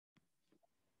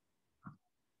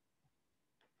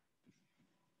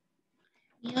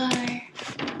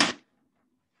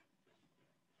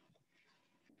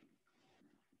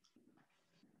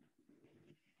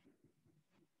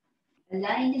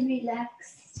aligned and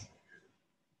relaxed.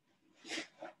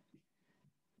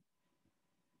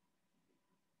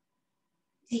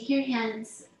 Take your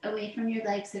hands away from your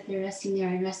legs if they're resting there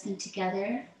and rest them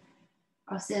together.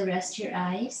 Also rest your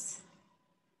eyes.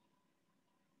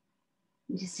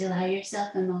 And just allow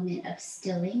yourself a moment of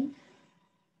stilling,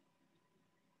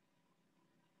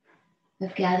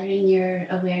 of gathering your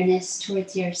awareness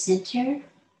towards your center.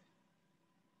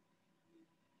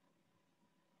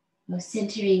 Well,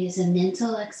 centering is a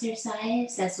mental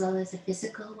exercise as well as a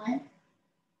physical one.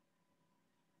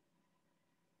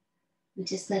 We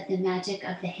just let the magic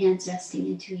of the hands resting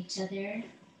into each other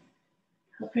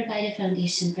help provide a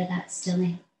foundation for that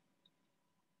stilling.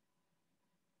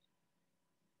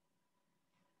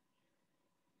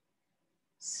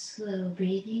 Slow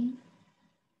breathing.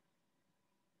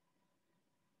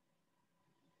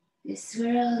 Just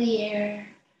swirl the air.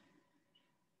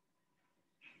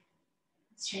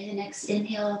 Let's try the next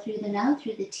inhale through the mouth,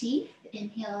 through the teeth.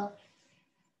 Inhale.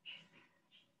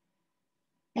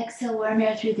 Exhale warm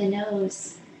air through the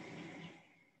nose.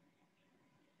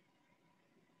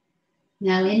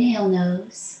 Now inhale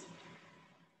nose.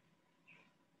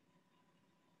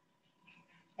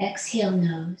 Exhale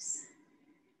nose.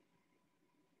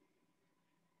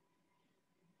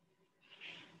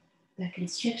 The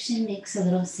constriction makes a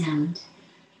little sound.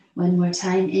 One more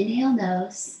time, inhale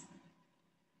nose.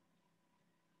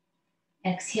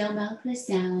 Exhale mouth with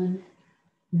sound.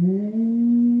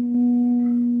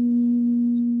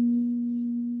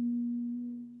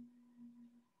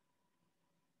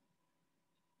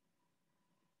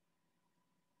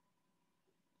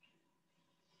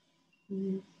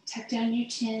 Tuck down your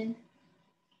chin.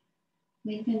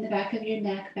 Lengthen the back of your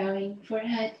neck, bowing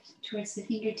forehead towards the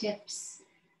fingertips,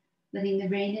 letting the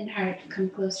brain and heart come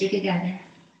closer together.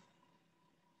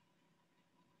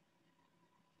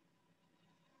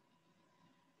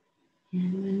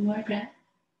 And one more breath.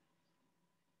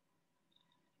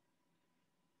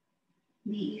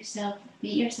 Meet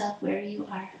yourself where you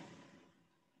are.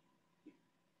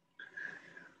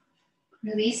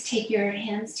 Release, take your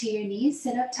hands to your knees,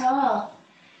 sit up tall.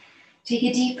 Take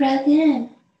a deep breath in.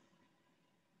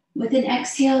 With an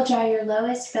exhale, draw your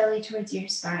lowest belly towards your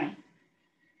spine.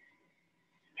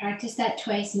 Practice that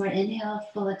twice more. Inhale,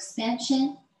 full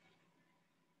expansion.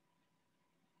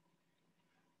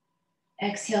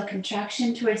 Exhale,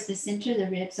 contraction towards the center.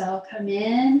 The ribs all come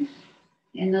in.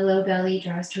 And the low belly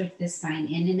draws towards the spine.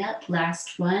 In and up.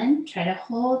 Last one. Try to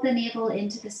hold the navel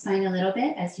into the spine a little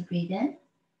bit as you breathe in.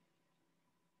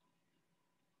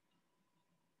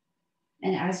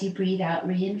 And as you breathe out,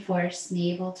 reinforce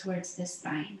navel towards the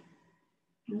spine.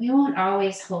 And we won't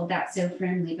always hold that so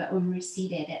firmly, but when we're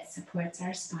seated, it supports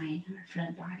our spine, our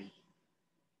front body.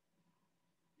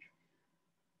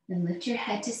 Then lift your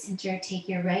head to center. Take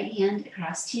your right hand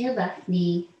across to your left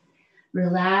knee.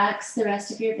 Relax the rest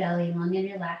of your belly, long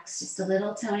and relaxed, just a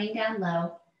little toning down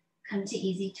low. Come to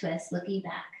easy twist, looking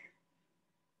back.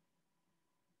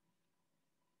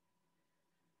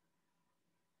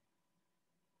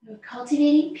 We're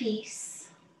cultivating peace.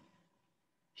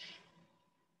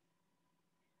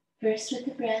 First with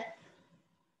the breath.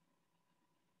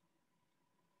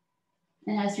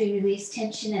 And as we release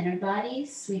tension in our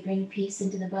bodies, we bring peace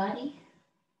into the body.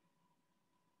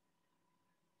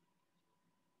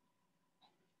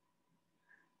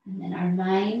 And then our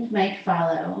mind might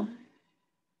follow.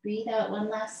 Breathe out one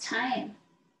last time.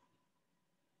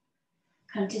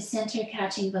 Come to center,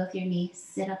 catching both your knees.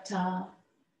 Sit up tall.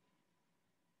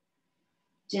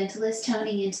 Gentlest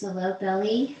toning into the low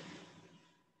belly.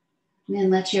 And then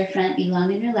let your front be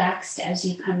long and relaxed as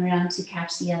you come around to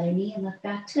catch the other knee and look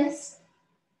back, twist.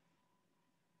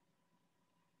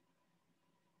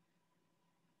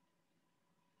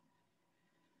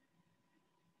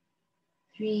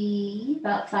 Three,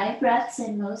 about 5 breaths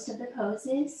in most of the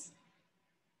poses.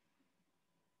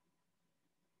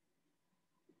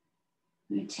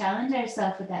 We challenge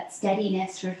ourselves with that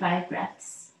steadiness for 5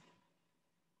 breaths.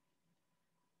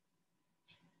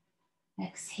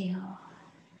 Exhale.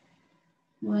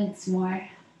 Once more.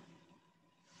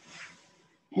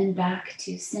 And back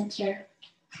to center.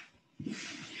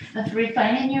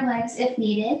 Refining your legs if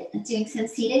needed. I'm doing some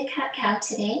seated cat-cow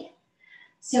today.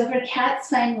 So for cat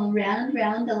spine, we'll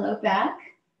round the low back.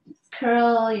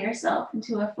 Curl yourself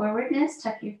into a forwardness,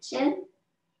 tuck your chin.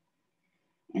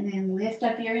 And then lift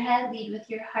up your head, lead with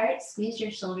your heart, squeeze your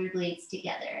shoulder blades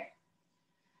together.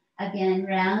 Again,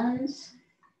 round.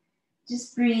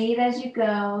 Just breathe as you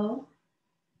go.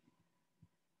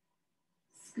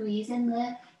 Squeeze and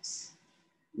lift.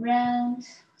 Round.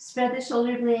 Spread the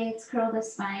shoulder blades, curl the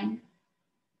spine.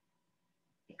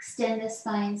 Extend the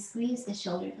spine, squeeze the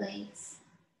shoulder blades.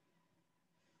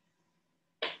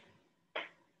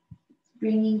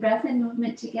 Bringing breath and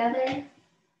movement together.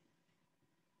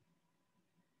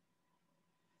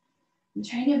 And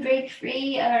trying to break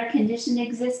free of our conditioned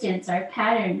existence, our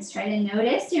patterns. Try to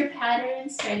notice your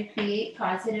patterns. Try to create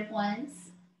positive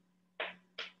ones.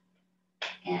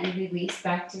 And release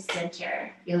back to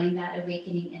center, feeling that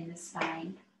awakening in the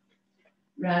spine.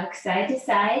 Rock side to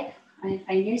side.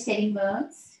 Find your sitting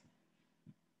bones.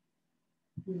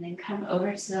 And then come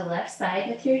over to the left side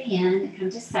with your hand and come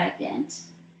to side bend.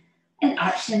 And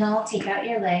optional, take out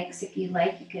your legs. If you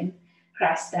like, you can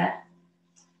cross the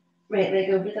right leg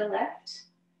over the left.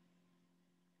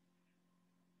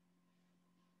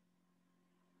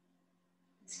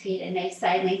 Let's create a nice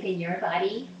side length in your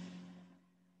body.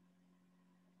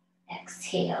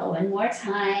 Exhale one more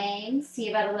time. See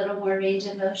about a little more range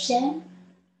of motion.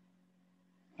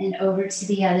 And over to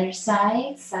the other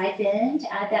side, side bend.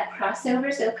 Add that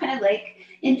crossover, so kind of like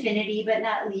infinity, but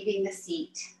not leaving the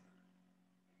seat.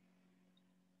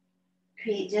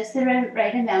 Create just the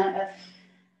right amount of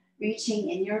reaching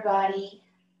in your body.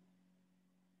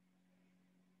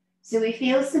 So we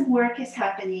feel some work is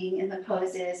happening in the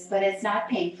poses, but it's not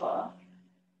painful.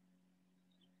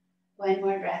 One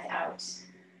more breath out.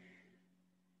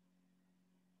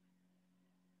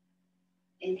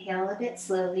 Inhale a bit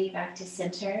slowly back to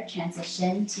center.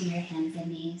 Transition to your hands and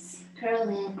knees. Curl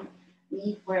in,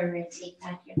 lean forward, take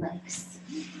back your legs.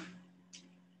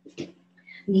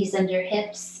 Knees under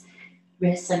hips,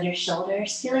 wrists under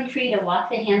shoulders. Feeling free to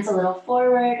walk the hands a little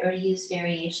forward or use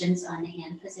variations on the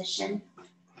hand position.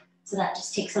 So that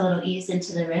just takes a little ease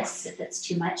into the wrists if it's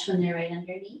too much when they're right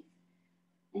underneath.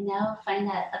 And now find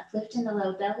that uplift in the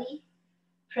low belly.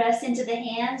 Press into the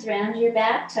hands, round your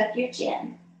back, tuck your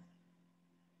chin.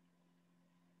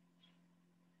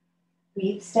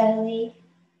 Breathe steadily.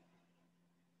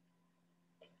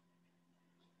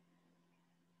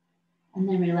 And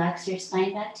then relax your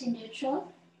spine back to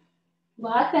neutral.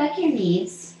 Walk back your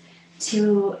knees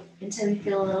until you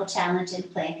feel a little challenge in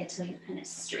plank, until you're kind of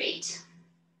straight.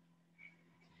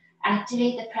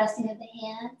 Activate the pressing of the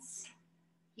hands.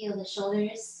 Feel the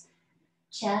shoulders,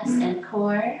 chest, and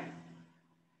core.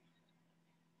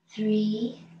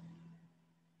 3,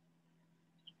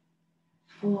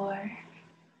 4,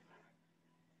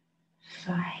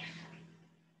 5.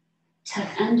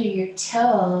 Tuck under your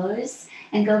toes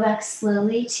and go back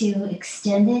slowly to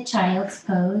extended child's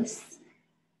pose.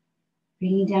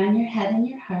 Bringing down your head and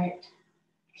your heart.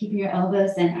 Keep your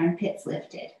elbows and armpits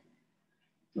lifted.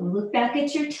 So look back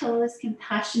at your toes,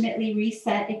 compassionately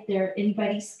reset if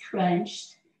anybody's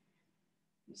crunched.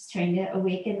 Just trying to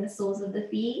awaken the soles of the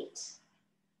feet.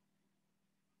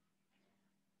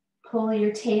 Pull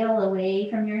your tail away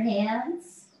from your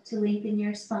hands to lengthen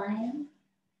your spine.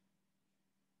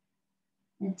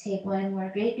 And take one more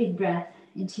great big breath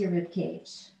into your rib cage.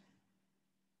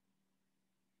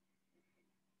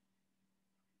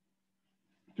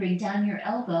 Bring down your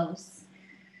elbows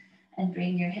and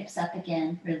bring your hips up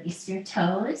again. Release your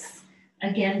toes.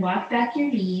 Again, walk back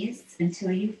your knees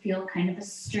until you feel kind of a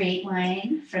straight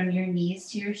line from your knees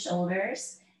to your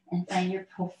shoulders, and find your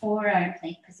forearm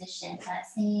plank position. That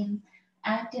same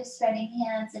active spreading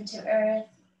hands into earth,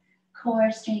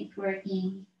 core strength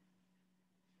working,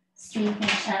 strengthen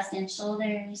chest and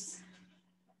shoulders.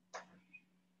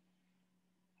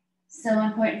 So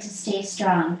important to stay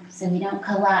strong so we don't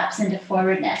collapse into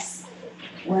forwardness.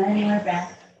 One more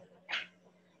breath.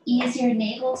 Ease your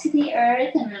navel to the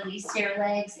earth and release your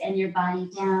legs and your body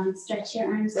down. Stretch your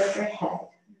arms overhead.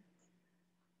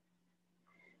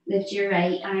 Lift your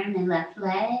right arm and left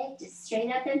leg just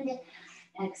straight up and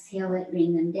exhale it,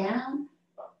 bring them down.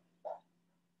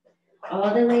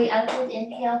 All the way up with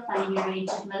inhale, find your range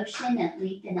of motion and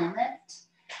lengthen and lift.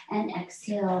 And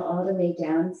exhale all the way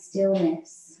down,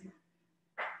 stillness.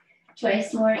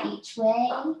 Twice more each way.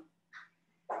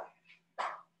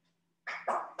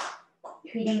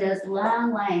 Creating those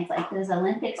long lines like those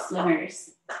Olympic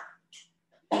swimmers.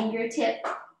 Fingertip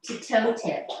to toe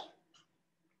tip.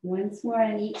 Once more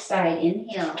on each side.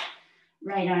 Inhale,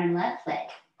 right arm, left leg.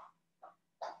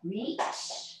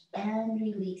 Reach and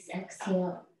release,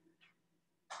 exhale.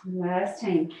 Last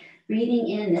time, breathing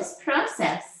in this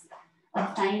process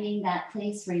of finding that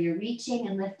place where you're reaching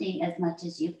and lifting as much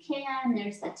as you can.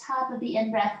 There's the top of the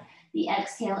in-breath. The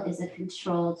exhale is a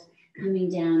controlled coming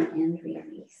down and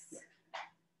release.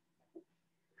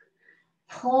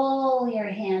 Pull your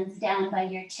hands down by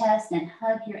your chest and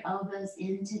hug your elbows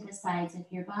into the sides of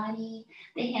your body.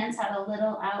 The hands have a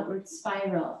little outward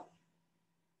spiral.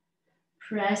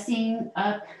 Pressing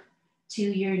up to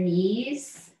your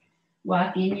knees.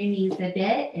 Walk in your knees a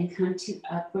bit and come to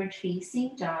upward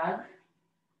facing dog.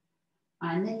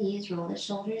 On the knees, roll the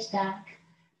shoulders back.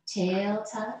 tail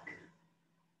tuck,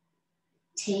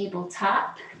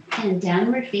 tabletop, and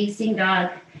downward facing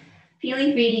dog.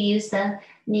 Feeling free to use the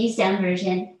knees down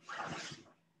version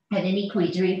at any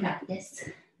point during practice.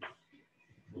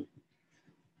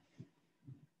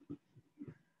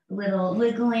 A little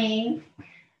wiggling,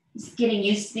 just getting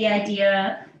used to the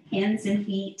idea, hands and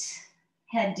feet,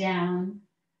 head down,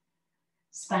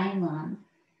 spine long.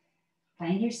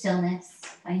 Find your stillness,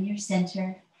 find your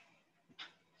center.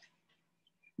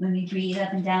 When we breathe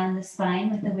up and down the spine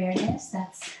with awareness,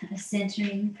 that's a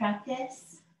centering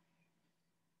practice.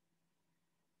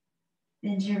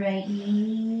 Bend your right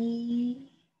knee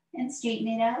and straighten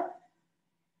it out.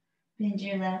 Bend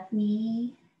your left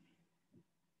knee,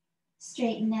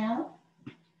 straighten out.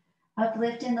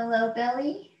 Uplift in the low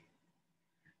belly.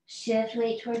 Shift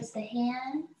weight towards the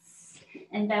hands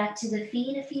and back to the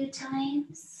feet a few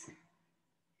times.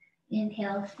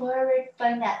 Inhale forward,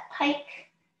 find that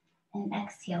pike, and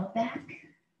exhale back.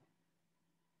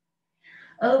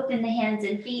 Open the hands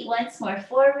and feet once more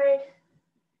forward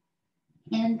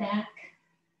and back.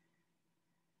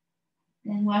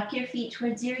 Then walk your feet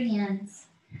towards your hands.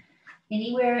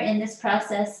 Anywhere in this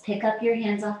process, pick up your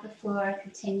hands off the floor,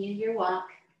 continue your walk.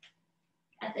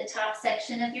 At the top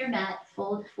section of your mat,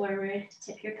 fold forward,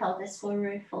 tip your pelvis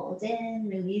forward, fold in,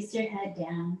 release your head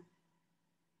down.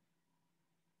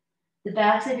 The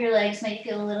backs of your legs might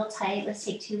feel a little tight. Let's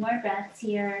take 2 more breaths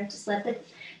here. Just let the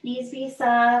knees be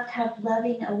soft, have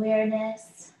loving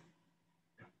awareness.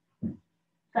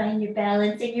 Find your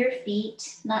balance in your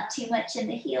feet, not too much in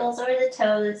the heels or the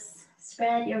toes.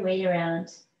 Spread your weight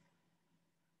around.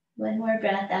 1 more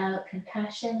breath out,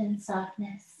 compassion and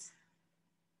softness.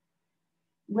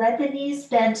 Let the knees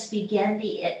bend to begin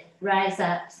the rise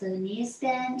up. So the knees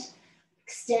bend,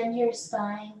 extend your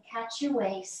spine, catch your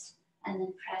waist, and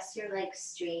then press your legs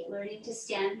straight, learning to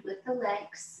stand with the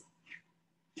legs.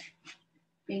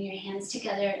 Bring your hands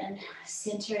together and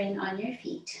centering on your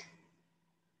feet.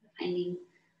 Finding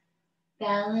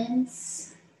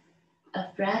balance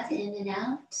of breath in and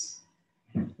out.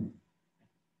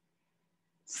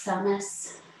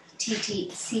 Samas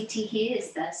CTH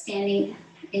is the standing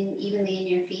evenly in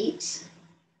your feet.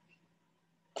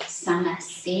 Samas,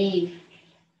 same.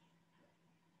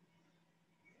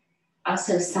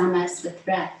 Also samas with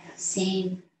breath,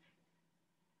 same.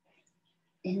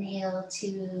 Inhale,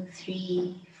 2,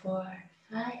 3, 4,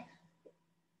 5.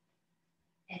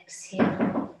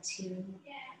 Exhale, 2,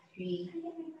 3,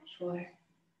 4,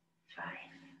 5.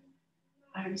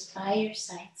 Arms by your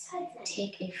sides.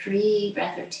 Take a free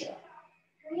breath or 2.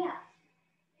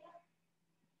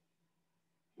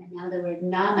 And now the word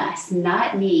namas,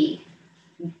 not knee,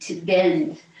 to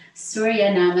bend.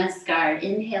 Surya Namaskar.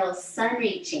 Inhale, sun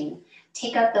reaching.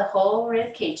 Take up the whole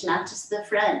rib cage, not just the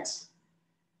front.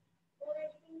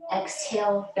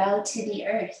 Exhale, bow to the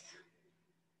earth.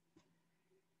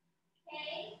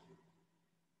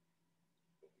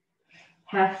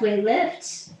 Halfway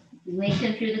lift.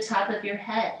 Lengthen through the top of your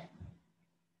head.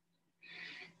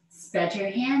 Spread your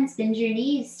hands, bend your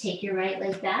knees. Take your right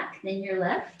leg back, then your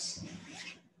left.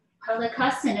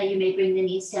 Palakasana, you may bring the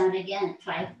knees down again.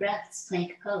 5 breaths,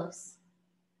 plank pose.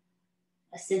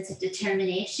 A sense of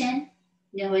determination.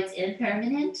 Know it's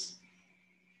impermanent.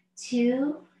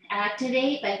 2,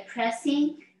 activate by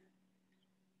pressing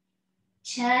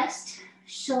chest,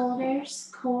 shoulders,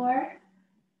 core.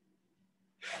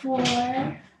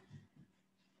 4.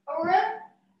 Aura,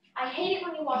 I hate it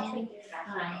when you watch me do that.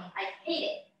 5. I hate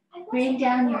it. Bring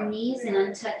down your knees and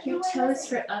untuck your toes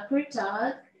for upward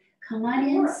dog. Come on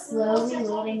in, slowly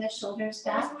rolling the shoulders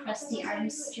back. Press the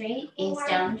arms straight, gaze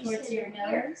down towards your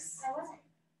nose.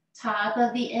 Top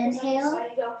of the inhale.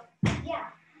 Yeah.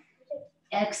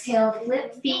 Exhale,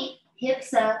 flip feet,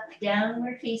 hips up,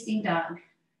 downward facing dog.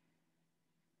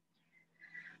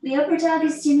 The upward dog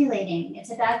is stimulating.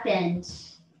 It's a back bend.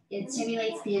 It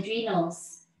stimulates the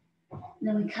adrenals. And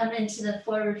then we come into the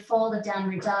forward fold of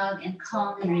downward dog and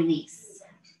calm and release.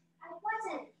 I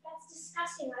wasn't. That's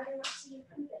disgusting. I did not see you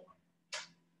pooping.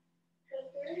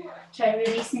 Try to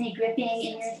release any gripping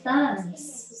in your thumbs.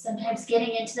 Sometimes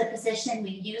getting into the position, we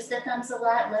use the thumbs a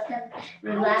lot. Let them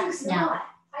relax now.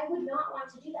 I would not want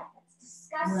to do that. That's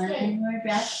disgusting. 1 more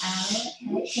breath out,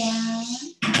 head down.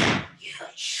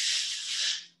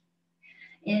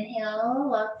 Inhale,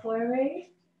 walk forward.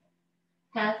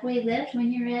 Halfway lift.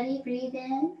 When you're ready, breathe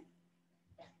in.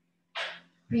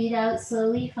 Breathe out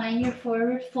slowly. Find your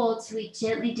forward fold. So we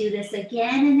gently do this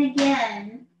again and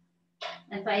again.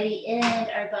 And by the end,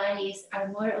 our bodies are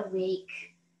more awake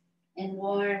and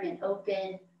warm and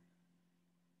open.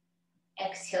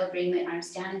 Exhale, bring the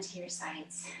arms down into your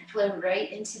sides. Flow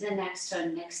right into the next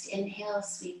one. Next inhale,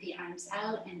 sweep the arms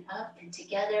out and up and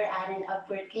together. Add an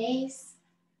upward gaze.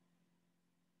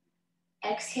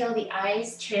 Exhale, the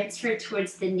eyes transfer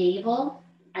towards the navel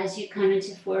as you come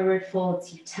into forward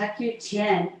folds. You tuck your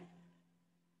chin.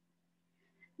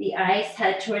 The eyes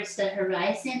head towards the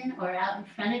horizon or out in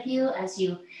front of you as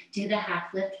you do the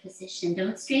half lift position.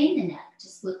 Don't strain the neck,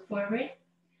 just look forward.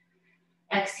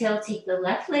 Exhale, take the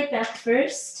left leg back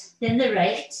first, then the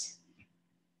right.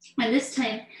 And this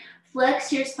time,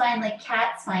 flex your spine like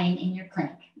cat spine in your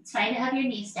plank. It's fine to have your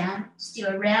knees down. Just do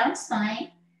a round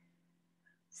spine.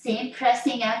 Same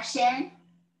pressing action.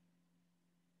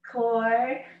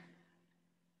 Core.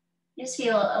 Just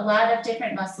feel a lot of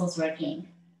different muscles working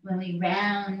when we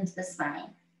round the spine.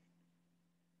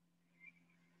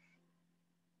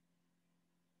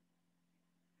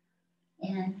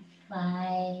 And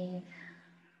 5.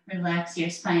 Relax your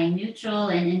spine neutral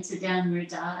and into downward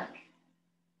dog.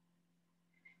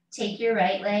 Take your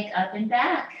right leg up and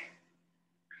back.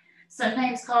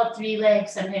 Sometimes called 3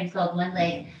 legs, sometimes called 1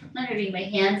 leg. I'm going to bring my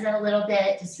hands in a little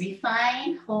bit. Just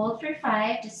refine, hold for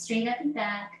 5, just straight up and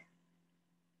back.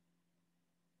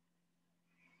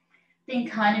 Think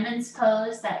Hanuman's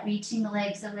pose, that reaching the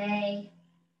legs away.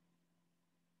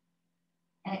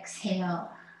 Exhale.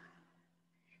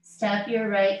 Step your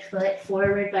right foot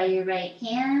forward by your right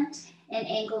hand and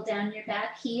angle down your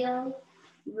back heel.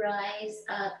 Rise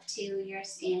up to your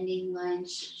standing lunge,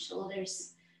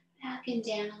 shoulders back and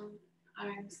down,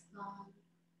 arms long.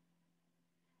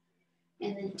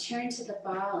 And then turn to the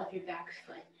ball of your back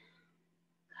foot.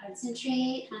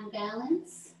 Concentrate on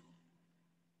balance.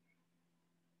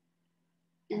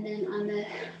 And then on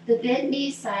the bent knee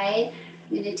side, I'm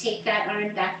going to take that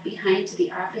arm back behind to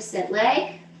the opposite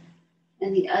leg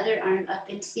and the other arm up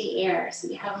into the air. So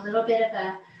we have a little bit of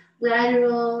a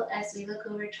lateral as we look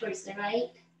over towards the right.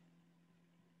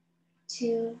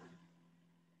 2,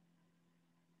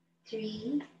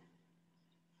 3,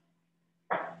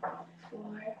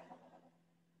 4,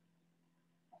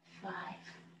 5.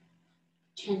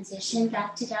 Transition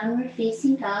back to downward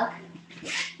facing dog.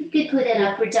 You could put an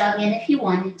upward dog in if you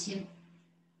wanted to.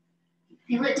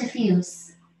 Feel it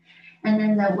diffuse. And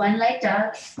then the 1 leg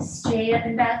dog, straight up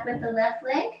and back with the left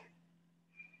leg.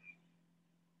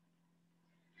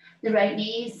 The right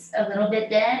knee's a little bit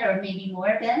bent or maybe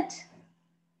more bent.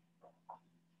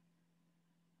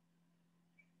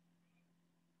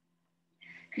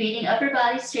 Creating upper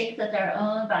body strength with our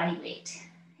own body weight.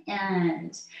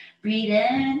 And breathe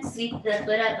in, sweep the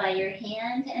foot up by your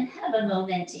hand and have a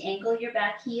moment to angle your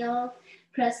back heel,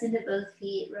 press into both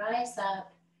feet, rise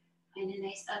up, find a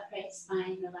nice upright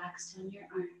spine, relax down your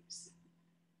arms.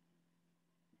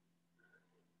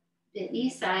 Bent knee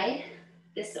side,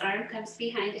 this arm comes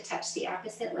behind to touch the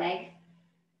opposite leg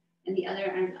and the other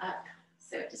arm up.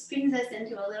 So it just brings us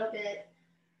into a little bit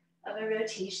of a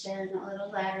rotation, a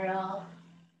little lateral.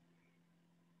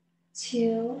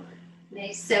 2,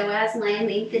 nice psoas line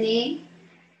lengthening.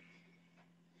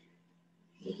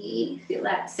 Feel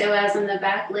that psoas on the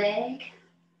back leg.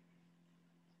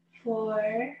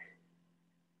 4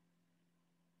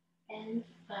 and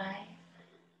 5.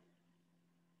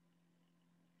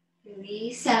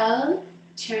 Release out,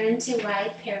 turn to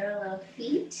wide parallel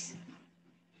feet.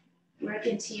 Work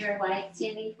into your wide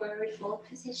standing forward fold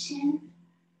position.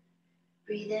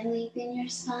 Breathe in, lengthen your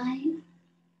spine.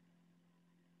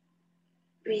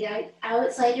 Breathe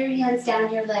out, slide your hands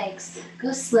down your legs.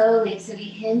 Go slowly, so we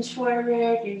hinge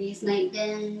forward, your knees might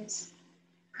bend.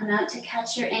 Come out to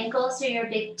catch your ankles or your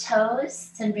big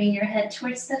toes and bring your head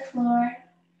towards the floor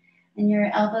and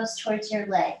your elbows towards your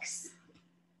legs.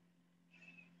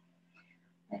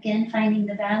 Again, finding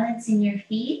the balance in your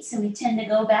feet, so we tend to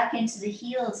go back into the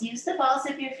heels. Use the balls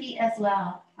of your feet as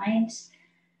well. Find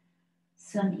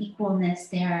some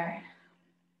equalness there.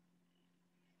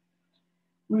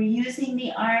 We're using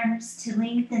the arms to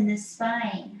lengthen the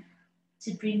spine,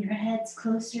 to bring your heads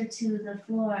closer to the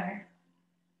floor.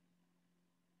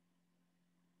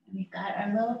 And we've got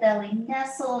our low belly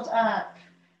nestled up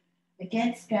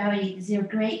against gravity. These are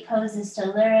great poses to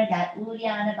learn at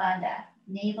Uddiyana Bandha.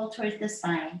 Navel towards the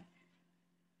spine.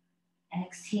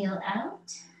 Exhale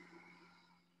out.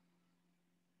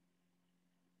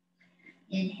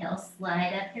 Inhale,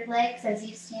 slide up your legs as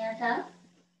you stand up.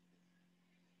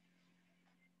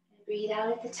 And breathe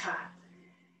out at the top.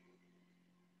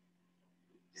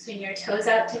 Swing your toes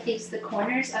out to face the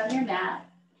corners of your mat.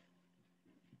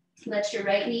 Let your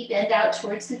right knee bend out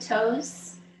towards the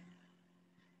toes.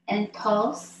 And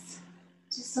pulse,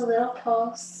 just a little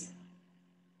pulse.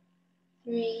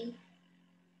 3,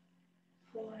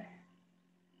 4,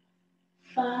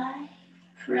 5.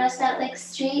 Press that leg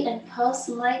straight and pulse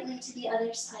lightly to the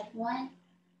other side. 1.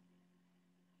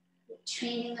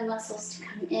 Training the muscles to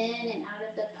come in and out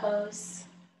of the pose.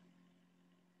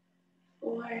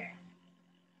 4,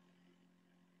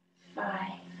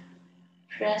 5.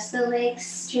 Press the legs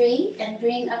straight and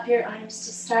bring up your arms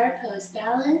to star pose.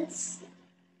 Balance.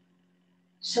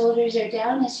 Shoulders are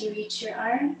down as you reach your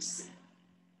arms.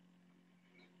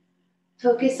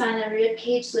 Focus on a rib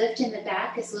cage lift in the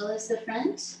back as well as the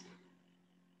front.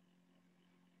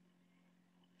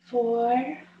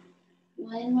 4.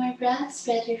 1 more breath.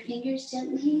 Spread your fingers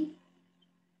gently.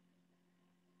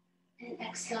 And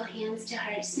exhale, hands to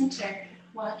heart center.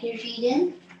 Walk your feet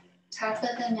in, top of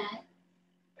the mat.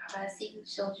 Pausing,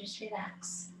 shoulders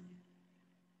relax.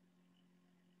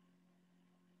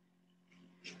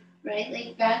 Right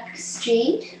leg back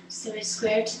straight, so we're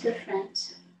square to the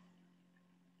front.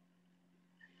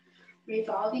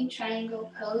 Revolving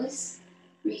triangle pose.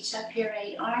 Reach up your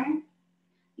right arm.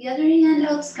 The other hand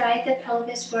helps guide the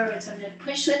pelvis forward. So I'm going to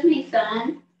push with my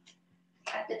thumb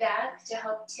at the back to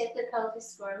help tip the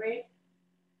pelvis forward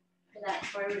for that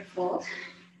forward fold.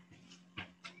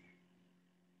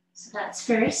 So that's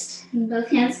first. And both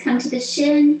hands come to the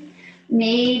shin.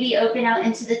 Maybe open out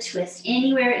into the twist,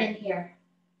 anywhere in here.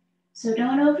 So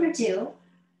don't overdo.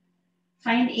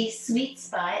 Find a sweet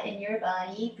spot in your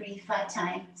body. Breathe 5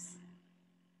 times.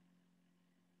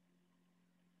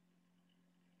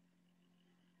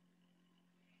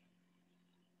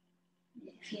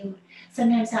 If you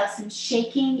sometimes have some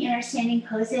shaking in our standing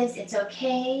poses, it's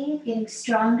okay. Getting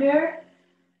stronger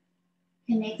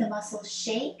can make the muscles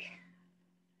shake.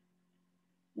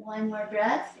 1 more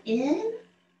breath in.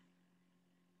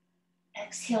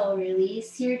 Exhale,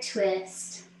 release your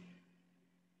twist.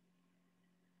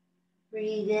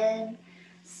 Breathe in,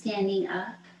 standing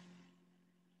up.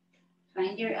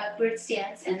 Find your upward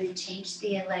stance and then change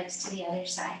the legs to the other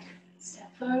side.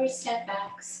 Step forward, step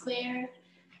back, square.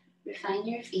 Refine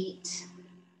your feet.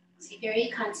 Stay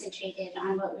very concentrated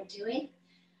on what we're doing.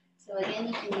 So again,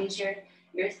 you can use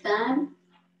your thumb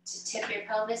to tip your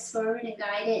pelvis forward and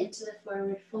guide it into the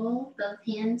forward fold. Both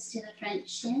hands to the front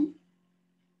shin.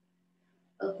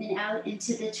 Open out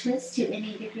into the twist to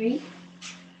any degree.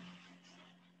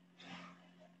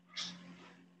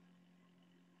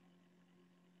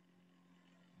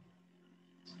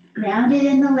 Grounded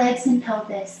in the legs and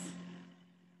pelvis.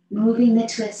 Moving the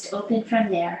twist open from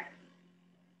there.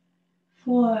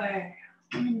 4.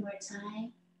 1 more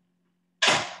time.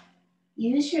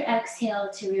 Use your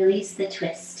exhale to release the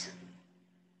twist.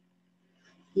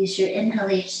 Use your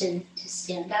inhalation to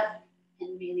stand up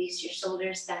and release your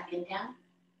shoulders back and down.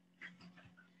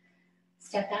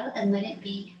 Step out and let it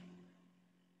be.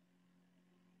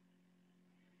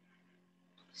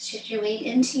 Shift your weight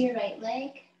into your right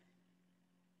leg.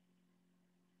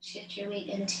 Shift your weight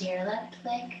into your left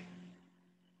leg.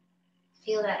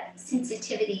 Feel that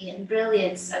sensitivity and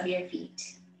brilliance of your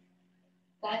feet.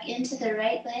 Back into the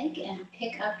right leg and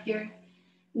pick up your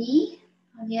knee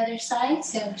on the other side.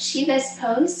 So Shiva's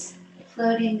pose,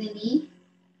 floating the knee.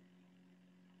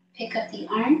 Pick up the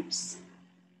arms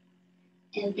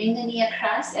and bring the knee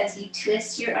across as you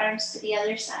twist your arms to the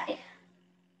other side.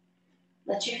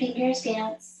 Let your fingers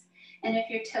dance. And if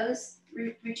your toes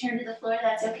return to the floor,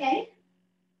 that's okay.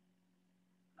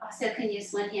 Also can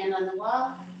use one hand on the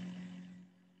wall.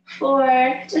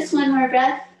 4, just 1 more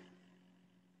breath.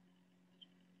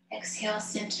 Exhale,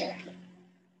 center.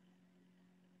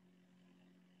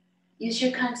 Use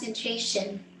your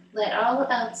concentration. Let all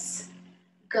else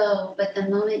go, but the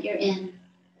moment you're in,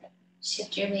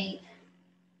 shift your weight.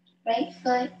 Right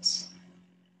foot,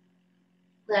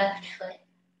 left foot.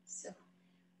 So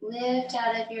lift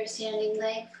out of your standing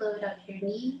leg, float up your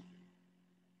knee.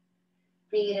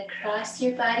 Bring it across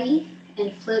your body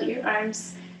and float your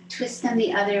arms, twist them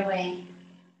the other way.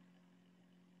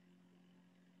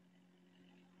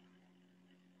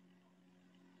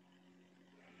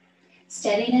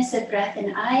 Steadiness of breath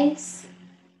and eyes.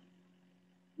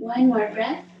 1 more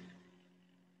breath.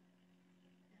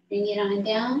 Bring it on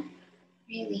down,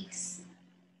 release.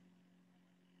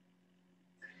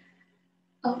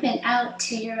 Open out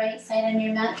to your right side on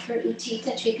your mat for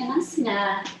Utthita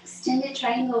Trikonasana. Extended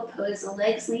triangle pose, the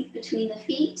legs link between the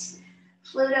feet.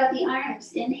 Float out the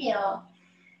arms, inhale.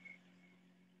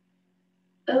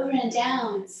 Over and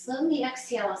down, slowly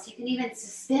exhale. So you can even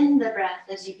suspend the breath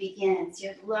as you begin. So you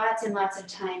have lots and lots of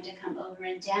time to come over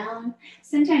and down.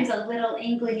 Sometimes a little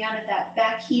angling out of that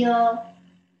back heel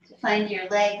to find your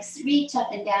legs. Reach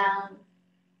up and down.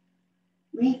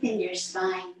 Lengthen your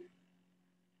spine.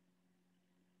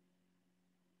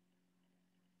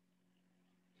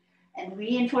 And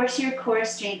reinforce your core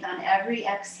strength on every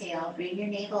exhale. Bring your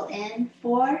navel in.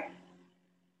 4,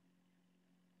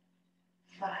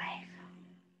 5.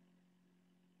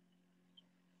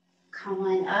 Come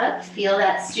on up. Feel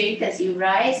that strength as you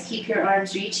rise. Keep your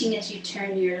arms reaching as you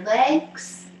turn your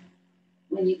legs.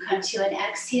 When you come to an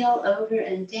exhale, over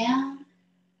and down.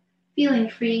 Feeling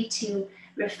free to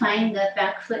refine the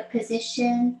back foot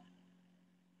position.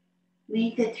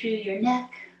 Lengthen through your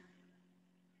neck.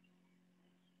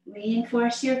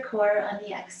 Reinforce your core on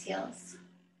the exhales.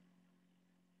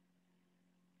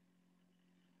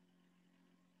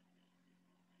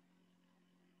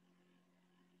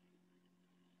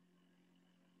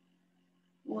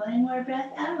 One more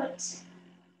breath out.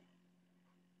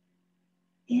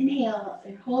 Inhale,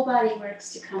 your whole body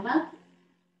works to come up.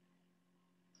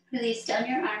 Release down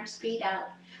your arms, breathe out.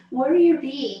 Warrior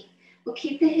B. We'll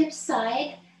keep the hips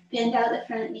side, bend out the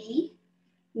front knee.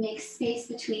 Make space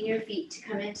between your feet to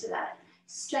come into that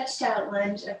stretched out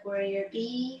lunge of Warrior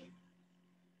B.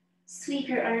 Sweep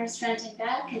your arms front and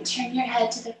back and turn your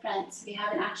head to the front so you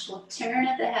have an actual turn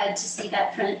of the head to see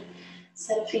that front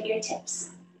set of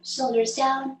fingertips. Shoulders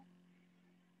down.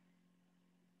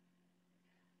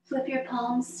 Flip your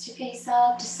palms to face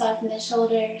up to soften the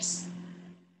shoulders.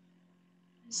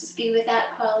 Just be with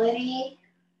that quality.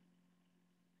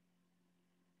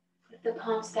 Flip the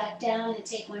palms back down and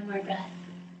take one more breath.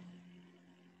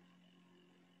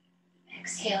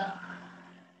 Exhale.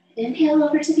 Inhale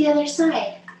over to the other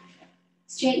side.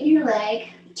 Straighten your leg,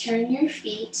 turn your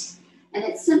feet, and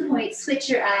at some point switch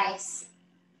your eyes.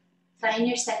 Find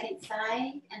your second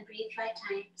side and breathe 5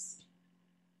 times.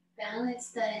 Balance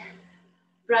the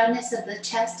broadness of the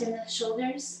chest and the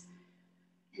shoulders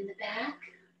and the back.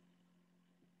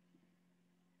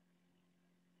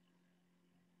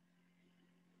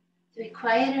 So we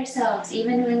quiet ourselves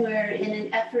even when we're in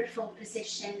an effortful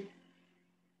position.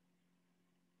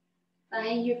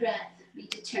 Find your breath, be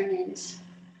determined.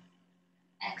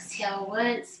 Exhale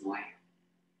once more.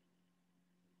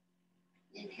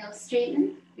 Inhale,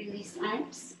 straighten, release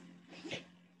arms.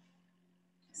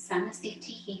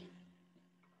 Samasthiti.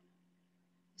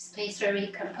 This place where we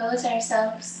compose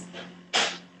ourselves.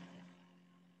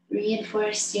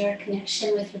 Reinforce your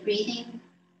connection with your breathing,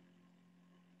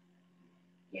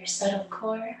 your subtle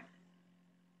core,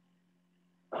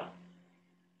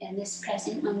 in this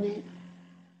present moment.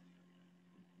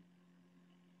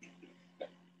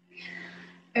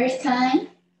 Earth time.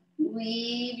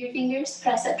 Weave your fingers,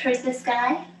 press up towards the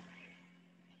sky.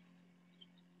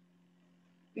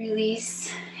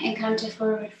 Release and come to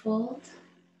forward fold.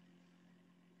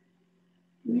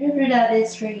 Wherever that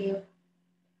is for you.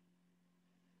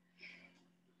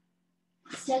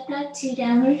 Step back to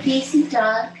downward facing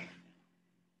dog.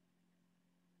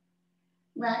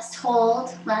 Last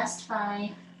hold, last 5.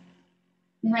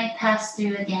 We might pass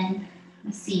through again.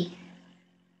 Let's see.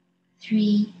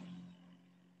 3.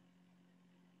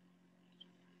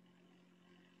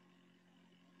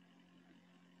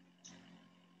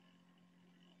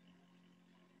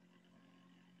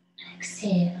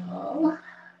 Exhale.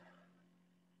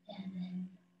 And then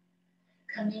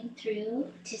coming through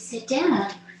to sit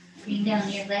down. Bring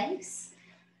down your legs.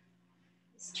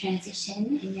 Just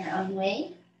transition in your own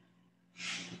way.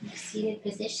 In a seated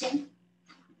position.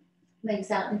 Legs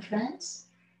out in front.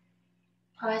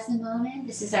 Pause a moment.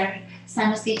 This is our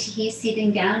Samasthiti.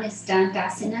 Sitting down is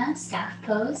Dandasana, staff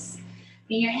pose.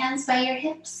 Bring your hands by your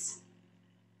hips.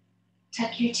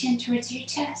 Tuck your chin towards your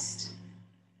chest.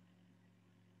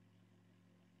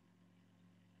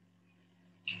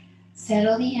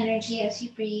 Settle the energy as you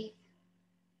breathe.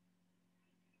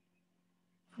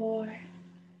 4,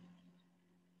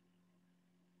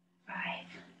 5.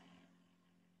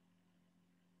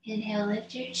 Inhale,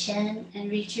 lift your chin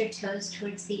and reach your toes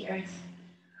towards the earth.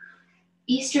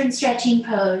 Eastern stretching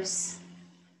pose.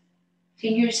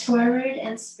 Fingers forward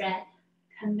and spread.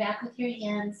 Come back with your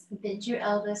hands and bend your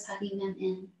elbows, hugging them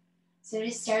in. So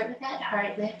to start with that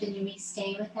heart lift, and you may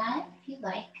stay with that if you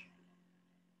like.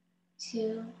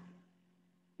 2,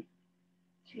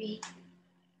 3,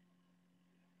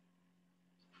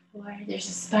 4. There's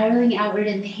a spiraling outward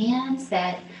in the hands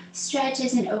that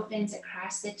stretches and opens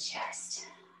across the chest.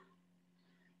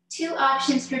 2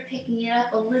 options for picking it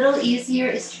up. A little easier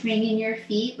is to bring in your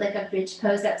feet like a bridge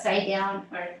pose upside down,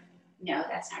 or no,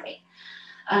 that's not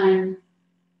right.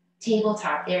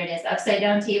 Tabletop, there it is. Upside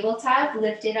down tabletop,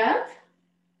 lift it up.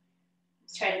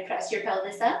 Try to press your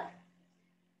pelvis up.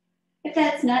 If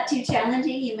that's not too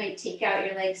challenging, you might take out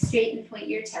your legs straight and point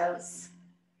your toes.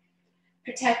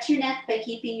 Protect your neck by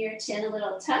keeping your chin a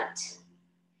little tucked.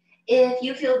 If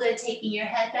you feel good taking your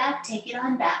head back, take it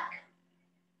on back.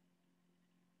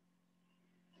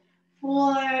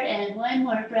 4, and one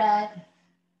more breath.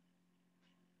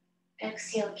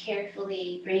 Exhale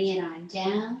carefully, bring it on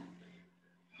down,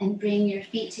 and bring your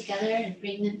feet together and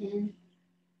bring them in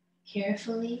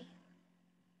carefully.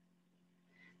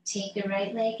 Take the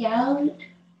right leg out,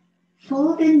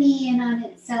 fold the knee in on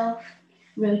itself,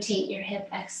 rotate your hip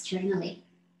externally.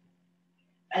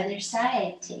 Other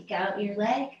side, take out your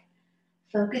leg,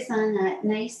 focus on that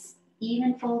nice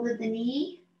even fold of the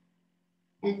knee,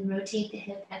 and rotate the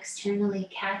hip externally.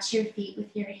 Catch your feet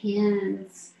with your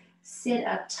hands. Sit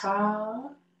up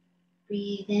tall.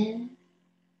 Breathe in.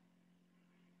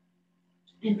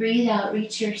 And breathe out.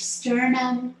 Reach your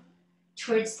sternum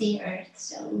towards the earth.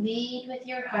 So lead with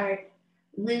your heart.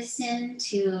 Listen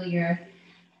to your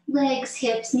legs,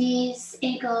 hips, knees,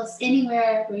 ankles,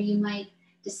 anywhere where you might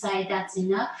decide that's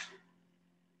enough.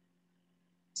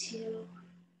 2.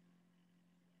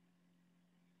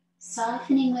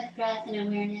 Softening with breath and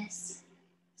awareness.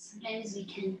 Sometimes we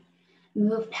can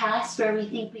move past where we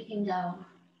think we can go.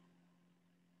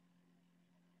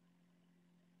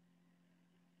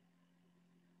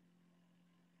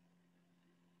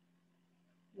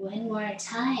 One more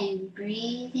time,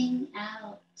 breathing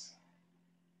out.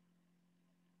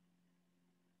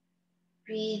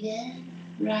 Breathe in,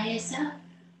 rise up.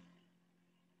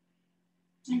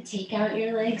 And take out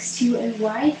your legs to a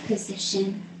wide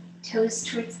position, toes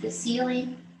towards the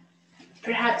ceiling,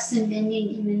 perhaps some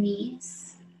bending in the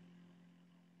knees.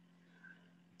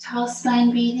 Tall spine,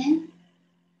 breathe in,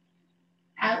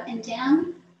 out and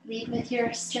down. Lead with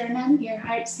your sternum, your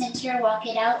heart center, walk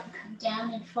it out, come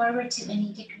down and forward to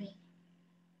any degree.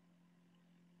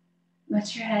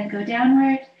 Let your head go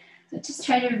downward, so just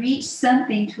try to reach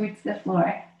something towards the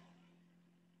floor.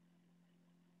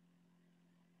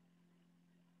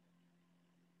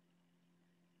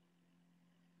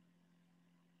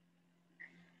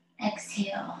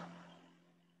 Exhale.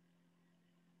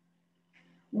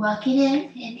 Walk it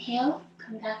in, inhale,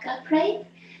 come back upright,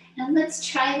 and let's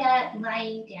try that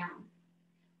lying down.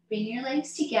 Bring your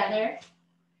legs together.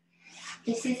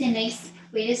 This is a nice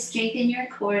way to strengthen your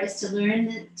core, is to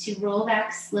learn to roll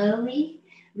back slowly,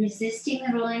 resisting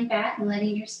the rolling back and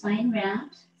letting your spine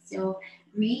round. So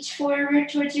reach forward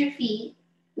towards your feet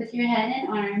with your head and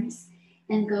arms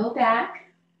and go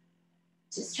back.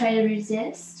 Just try to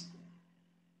resist.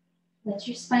 Let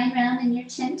your spine round and your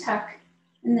chin tuck,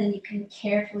 and then you can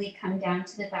carefully come down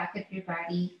to the back of your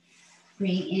body.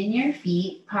 Bring in your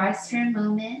feet, pause for a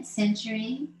moment,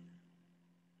 centering.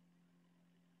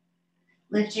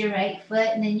 Lift your right foot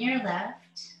and then your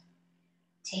left.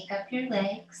 Take up your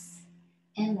legs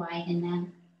and widen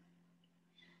them.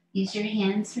 Use your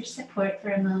hands for support for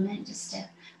a moment, just to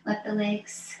let the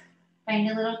legs find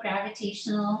a little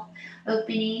gravitational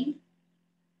opening.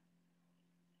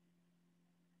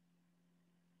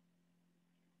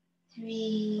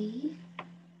 Three.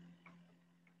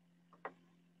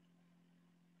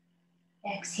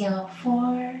 Exhale,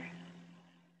 4.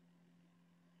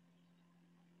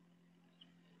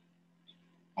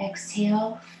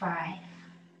 Exhale, 5.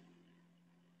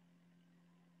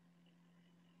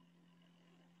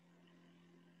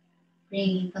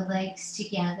 Bringing the legs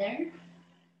together.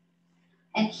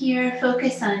 And here,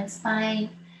 focus on spine.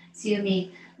 So you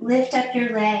may lift up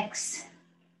your legs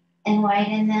and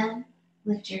widen them.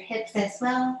 Lift your hips as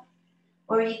well.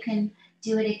 Or you can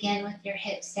do it again with your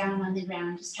hips down on the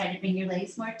ground. Just try to bring your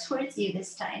legs more towards you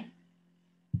this time.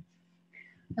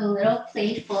 A little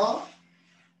playful.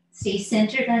 Stay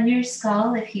centered on your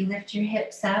skull if you lift your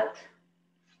hips up.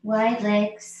 Wide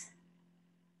legs.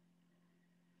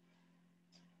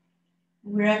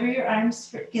 Wherever your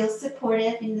arms feel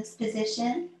supportive in this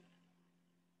position.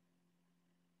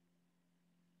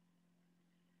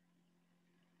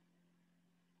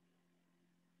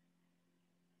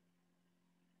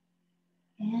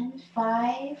 And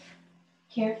 5,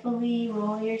 carefully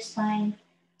roll your spine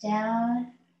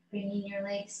down, bringing your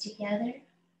legs together.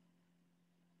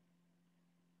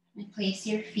 And place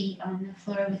your feet on the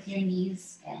floor with your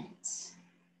knees bent.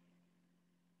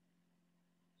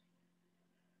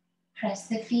 Press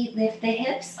the feet, lift the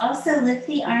hips. Also lift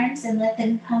the arms and let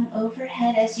them come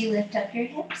overhead as you lift up your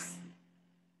hips.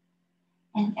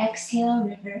 And exhale,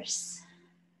 reverse.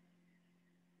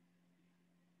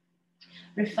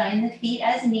 Refine the feet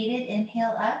as needed.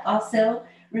 Inhale up. Also,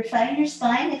 refine your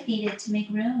spine if needed to make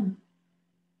room.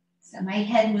 So my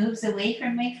head moves away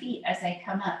from my feet as I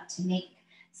come up to make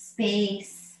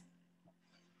space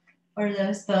for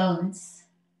those bones.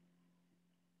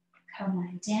 Come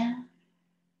on down.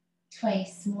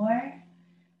 Twice more.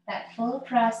 That full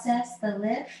process, the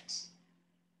lift,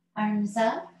 arms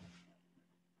up,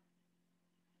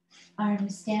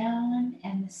 arms down,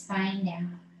 and the spine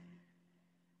down.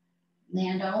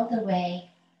 Land all the way.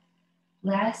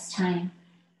 Last time.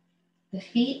 The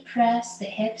feet press, the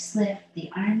hips lift, the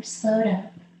arms float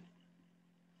up.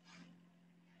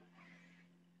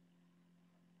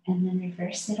 And then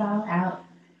reverse it all out.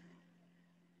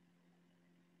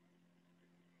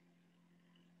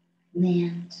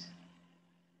 Land.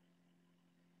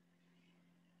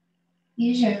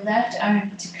 Use your left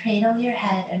arm to cradle your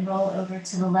head and roll over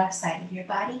to the left side of your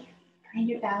body. Find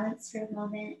your balance for a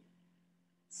moment.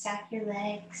 Stack your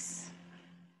legs.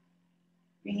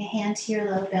 Bring a hand to your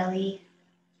low belly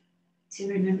to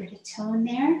remember to tone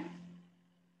there.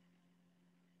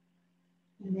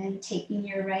 And then taking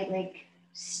your right leg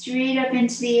straight up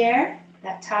into the air,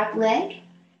 that top leg.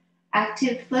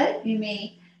 Active foot, you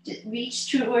may just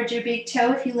reach towards your big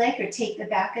toe if you like, or take the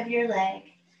back of your leg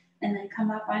and then come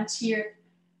up onto your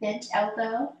bent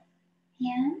elbow,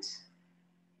 hand.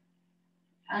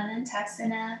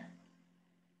 Anantasana.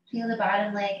 Feel the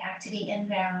bottom leg activate and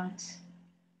round.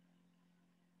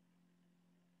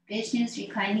 Vishnu's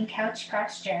reclining couch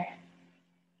posture,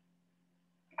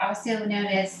 also known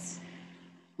as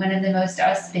one of the most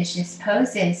auspicious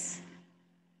poses.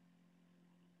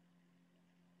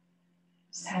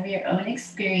 Just have your own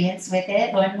experience with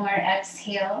it. One more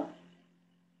exhale.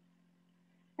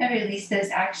 And release those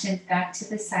actions back to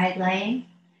the side lying,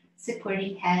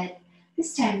 supporting head.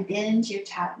 This time bend your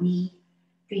top knee.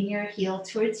 Bring your heel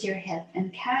towards your hip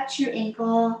and catch your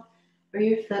ankle or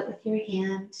your foot with your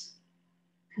hand.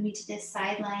 Coming to this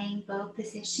side lying bow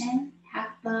position, half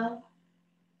bow.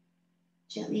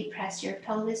 Gently press your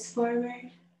pelvis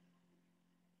forward.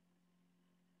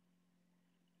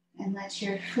 And let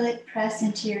your foot press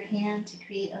into your hand to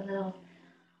create a little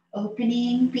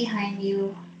opening behind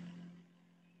you.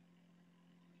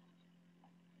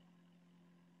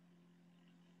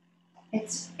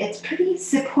 It's pretty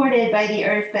supported by the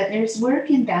earth, but there's work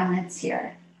and balance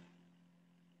here.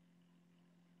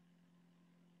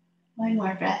 One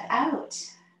more breath out.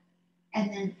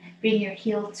 And then bring your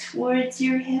heel towards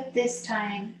your hip this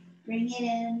time. Bring it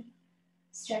in,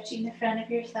 stretching the front of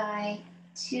your thigh.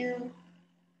 2,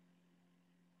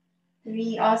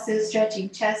 3, also stretching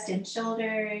chest and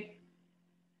shoulder.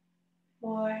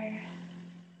 4,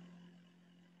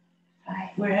 5,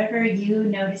 wherever you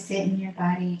notice it in your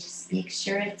body, just make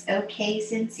sure it's okay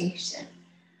sensation.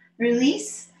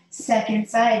 Release, second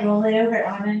side, roll it over,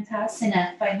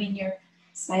 Anantasana, finding your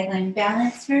sideline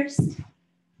balance first.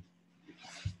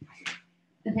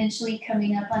 Eventually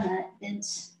coming up on that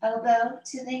bent elbow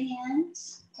to the hand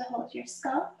to hold your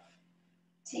scalp.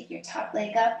 Take your top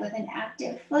leg up with an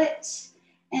active foot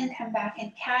and come back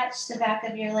and catch the back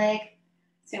of your leg.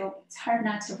 So it's hard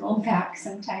not to roll back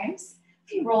sometimes.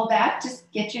 If you roll back, just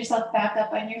get yourself back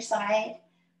up on your side.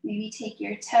 Maybe take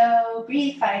your toe,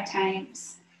 breathe 5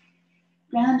 times.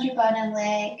 Ground your bottom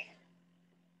leg.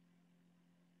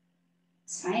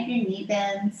 Find your knee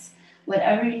bends,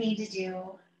 whatever you need to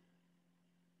do.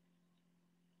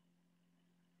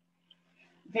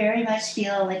 Very much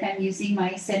feel like I'm using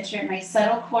my center, my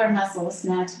subtle core muscles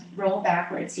now to roll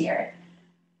backwards here.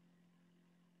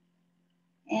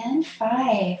 And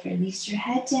 5, release your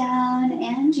head down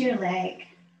and your leg.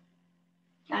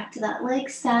 Back to that leg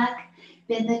stack,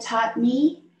 bend the top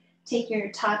knee, take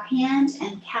your top hand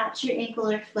and catch your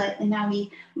ankle or foot, and now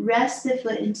we rest the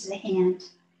foot into the hand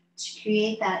to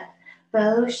create that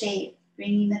bow shape,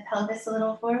 bringing the pelvis a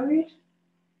little forward.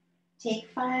 Take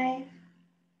 5.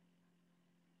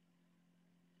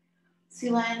 So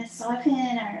we want to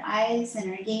soften our eyes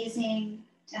and our gazing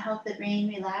to help the brain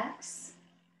relax.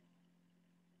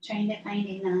 Trying to find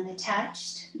a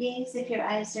non-attached gaze if your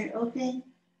eyes are open.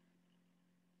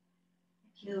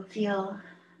 If you feel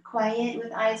quiet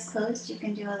with eyes closed, you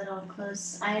can do a little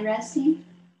close eye resting.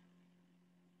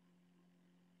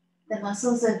 The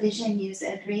muscles of vision use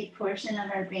a great portion of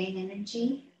our brain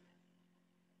energy.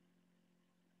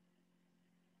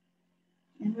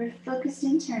 And we're focused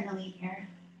internally here.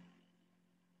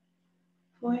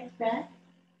 4th breath.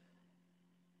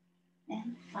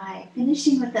 And 5.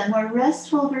 Finishing with a more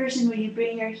restful version where you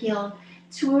bring your heel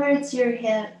towards your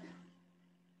hip.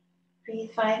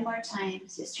 Breathe 5 more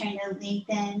times, just trying to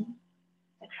lengthen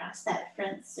across that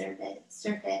front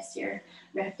surface. Your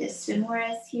rectus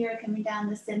femoris here coming down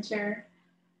the center.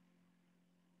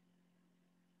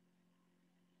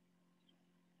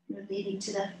 Relating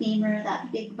to the femur,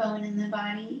 that big bone in the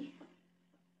body.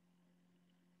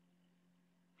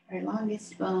 Our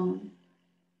longest bone.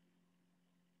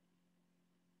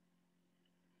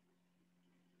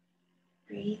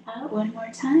 Breathe out 1 more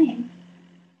time.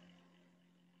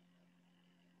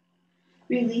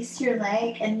 Release your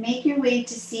leg and make your way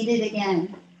to seated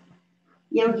again.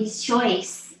 Yogi's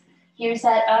choice. Here's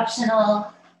that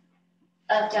optional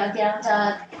up dog, down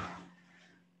dog.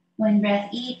 One breath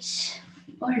each,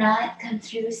 or not. Come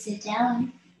through, sit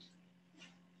down.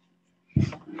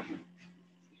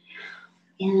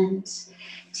 And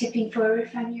tipping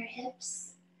forward from your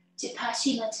hips to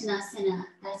Paschimottanasana.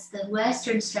 That's the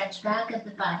western stretch back of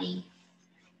the body.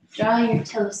 Draw your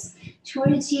toes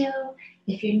towards you.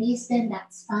 If your knees bend,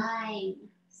 that's fine.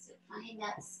 So find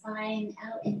that spine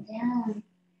out and down.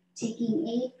 Taking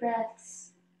 8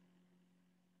 breaths.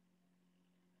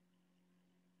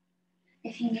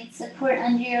 If you need support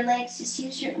under your legs, just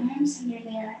use your arms under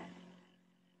there.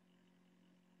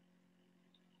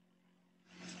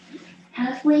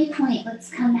 Halfway point, let's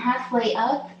come halfway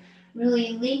up.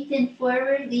 Really lengthen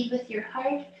forward, lead with your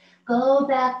heart. Go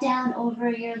back down over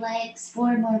your legs,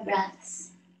 4 more breaths.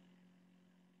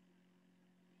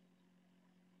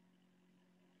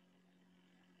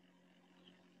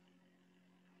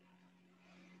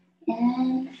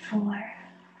 And 4.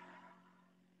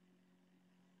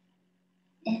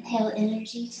 Inhale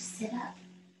energy to sit up.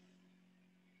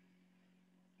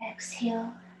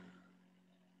 Exhale.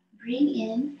 Bring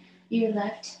in your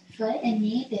left foot and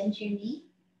knee, bend your knee.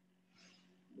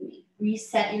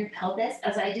 Reset your pelvis,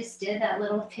 as I just did, that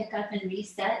little pick up and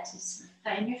reset. Just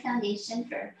find your foundation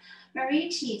for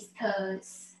Marichi's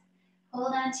pose.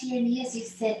 Hold on to your knee as you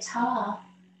sit tall.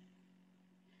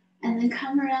 And then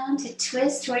come around to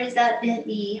twist towards that bent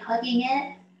knee, hugging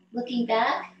it, looking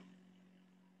back.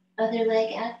 Other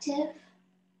leg active.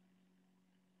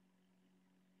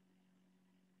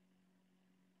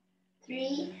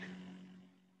 Three.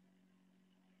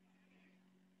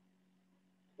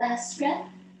 Last breath.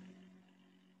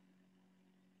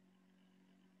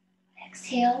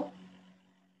 Exhale.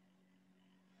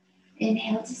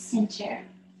 Inhale to center.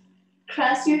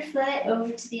 Cross your foot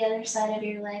over to the other side of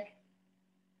your leg.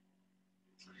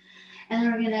 And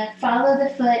then we're going to follow the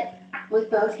foot with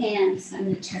both hands. I'm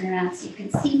going to turn around so you can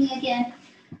see me again.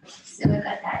 So we've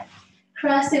got that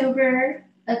crossover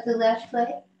of the left foot.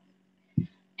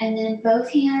 And then both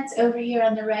hands over here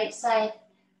on the right side.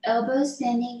 Elbows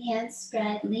bending, hands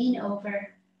spread, lean over.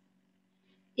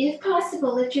 If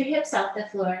possible, lift your hips off the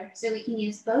floor so we can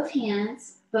use both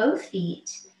hands, both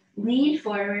feet. Lean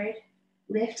forward,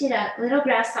 lift it up, little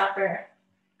grasshopper.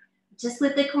 Just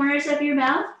with the corners of your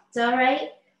mouth, it's all right.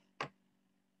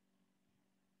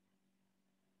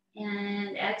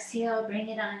 And exhale, bring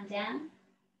it on down.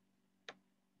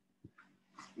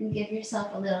 And give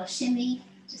yourself a little shimmy,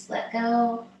 just let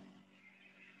go.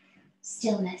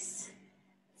 Stillness.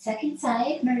 Second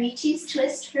side, Marichi's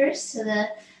twist first, so the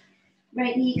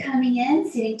right knee coming in,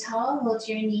 sitting tall, hold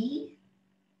your knee.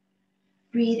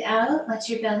 Breathe out, let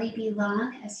your belly be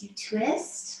long as you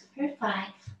twist for 5.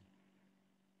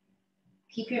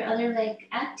 Keep your other leg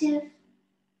active,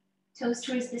 toes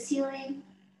towards the ceiling.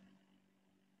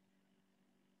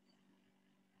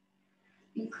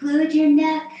 Include your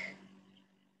neck.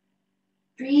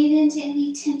 Breathe into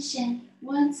any tension.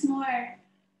 Once more.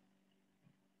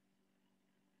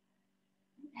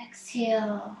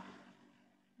 Exhale.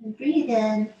 And breathe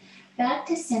in, back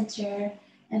to center,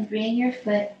 and bring your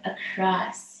foot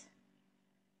across.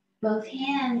 Both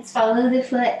hands follow the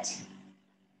foot.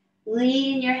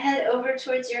 Lean your head over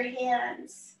towards your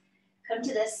hands. Come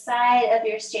to the side of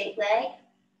your straight leg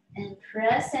and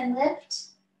press and lift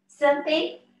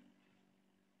something.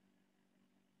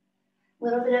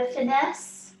 Little bit of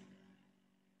finesse.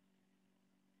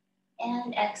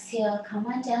 And exhale, come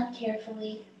on down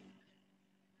carefully.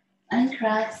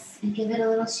 Uncross and give it a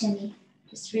little shimmy.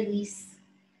 Just release.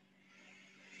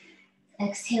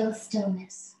 Exhale,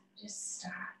 stillness. Just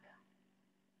stop.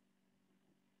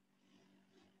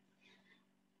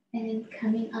 And then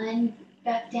coming on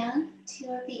back down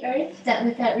to the earth, that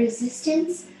with that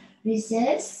resistance,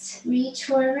 resist, reach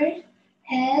forward,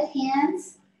 head,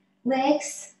 hands,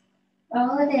 legs,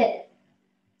 all of it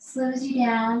slows you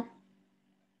down.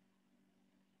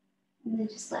 And then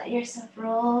just let yourself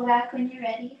roll back when you're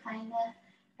ready. Find the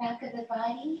back of the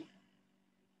body.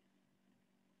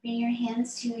 Bring your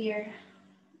hands to your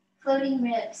floating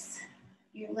ribs,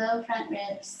 your low front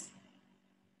ribs.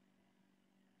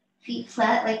 Feet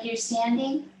flat like you're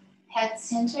standing, head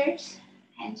centered,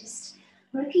 and just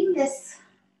working this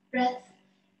breath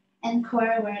and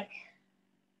core work.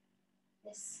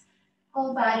 This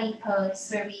whole body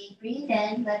pose where we breathe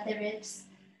in, let the ribs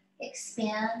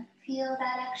expand, feel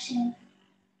that action.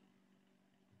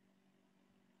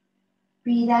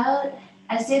 Breathe out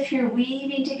as if you're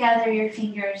weaving together your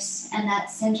fingers and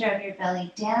that center of your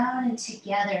belly down and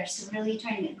together. So really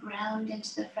trying to ground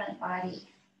into the front body.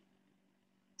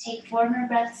 Take 4 more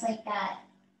breaths like that.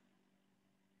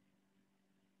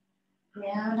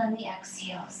 Ground on the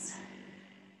exhales.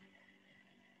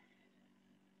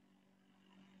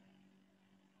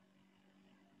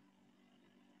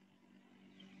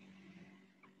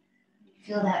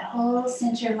 Feel that whole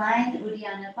center line,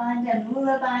 Uddiyana Bandha,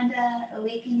 Mula Bandha,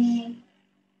 awakening.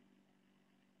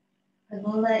 The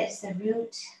mula is the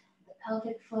root, the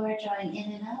pelvic floor drawing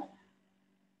in and up.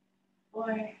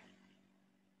 4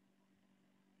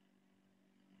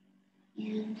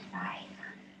 and 5.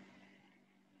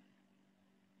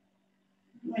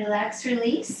 Relax,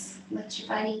 release. Let your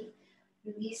body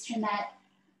release from that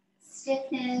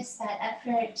stiffness, that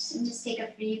effort, and just take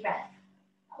a free breath.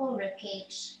 Whole rib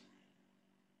cage.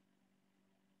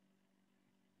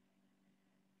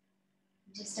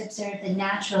 Just observe the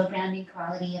natural grounding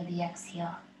quality of the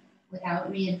exhale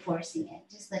without reinforcing it.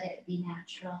 Just let it be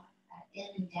natural, that in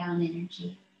and down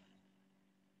energy.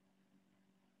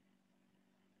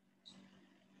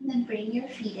 And then bring your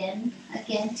feet in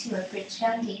again to a bridge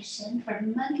foundation for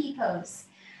monkey pose.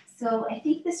 So I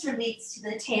think this relates to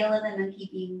the tail of the monkey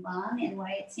being long and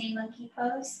why it's named monkey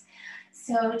pose.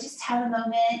 So just have a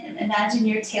moment and imagine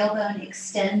your tailbone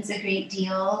extends a great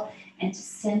deal and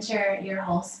just center your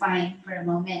whole spine for a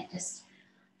moment. Just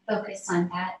focus on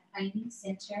that, finding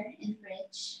center in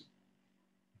bridge.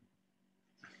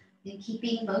 Then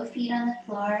keeping both feet on the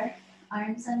floor,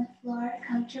 arms on the floor,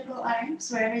 comfortable arms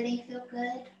wherever they feel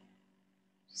good.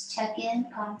 Just check in,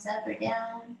 palms up or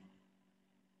down.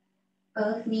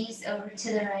 Both knees over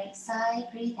to the right side,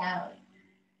 breathe out.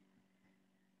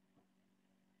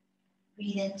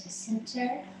 Breathe into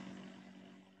center.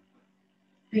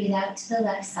 Breathe out to the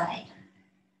left side.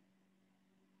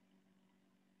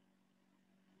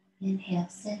 Inhale,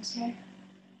 center.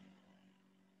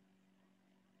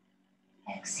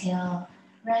 Exhale,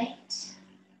 right.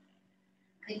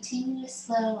 Continuous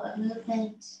flow of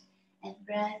movement and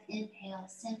breath. Inhale,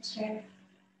 center.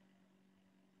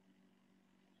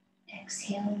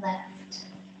 Exhale, left.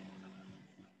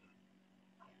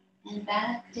 And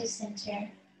back to center.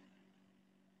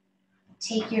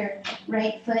 Take your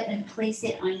right foot and place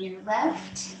it on your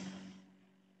left.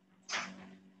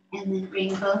 And then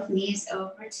bring both knees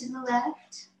over to the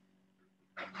left.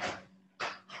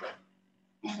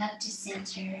 And up to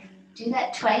center. Do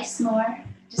that twice more.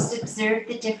 Just observe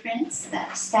the difference,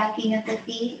 that stacking of the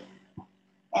feet.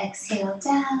 Exhale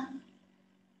down.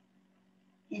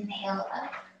 Inhale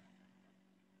up.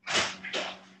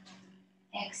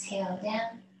 Exhale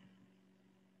down.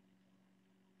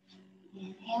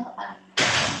 Inhale up.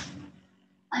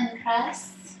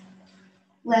 Uncross.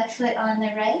 Left foot on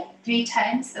the right. 3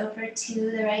 times over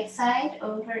to the right side.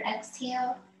 Over,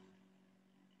 exhale.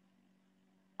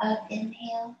 Up,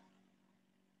 inhale.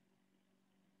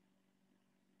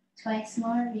 Twice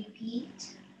more,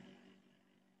 repeat.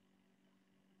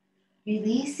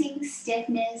 Releasing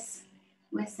stiffness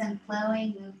with some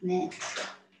flowing movement.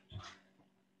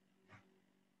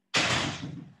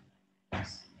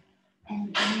 And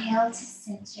inhale to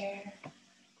center.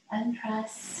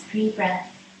 Uncross, free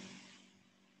breath.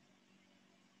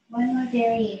 One more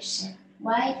variation.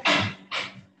 Wide.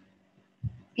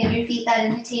 Give your feet that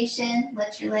invitation.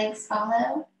 Let your legs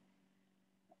follow.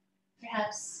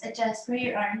 Perhaps adjust where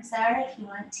your arms are if you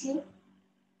want to.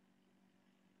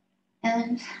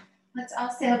 And let's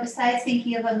also, besides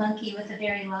thinking of a monkey with a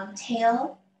very long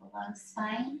tail, a long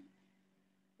spine,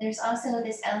 there's also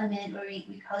this element where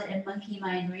we call it a monkey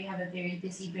mind, where you have a very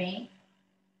busy brain.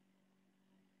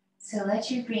 So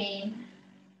let your brain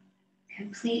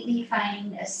completely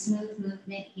find a smooth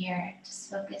movement here. Just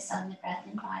focus on the breath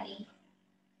and body,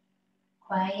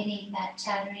 quieting that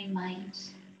chattering mind.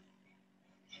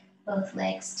 Both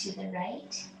legs to the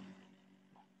right.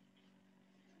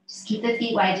 Just keep the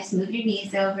feet wide, just move your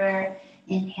knees over.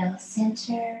 Inhale,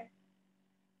 center.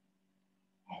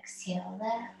 Exhale,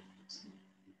 left.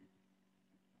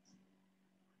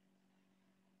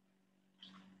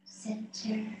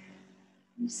 Center.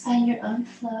 Just find your own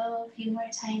flow a few more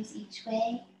times each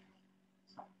way.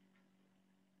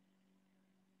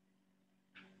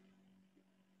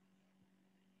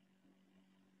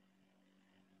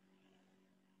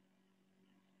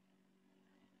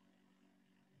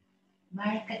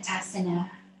 Markatasana.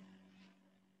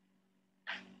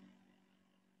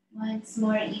 Once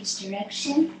more each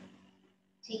direction.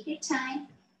 Take your time.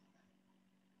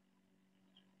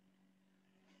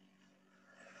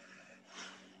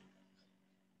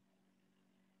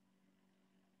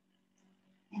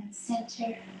 And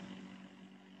center.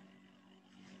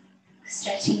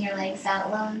 Stretching your legs out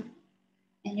long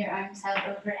and your arms out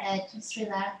overhead. Just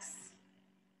relax.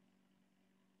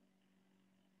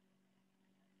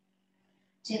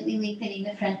 Gently lengthening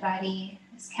the front body,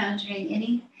 just countering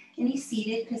any any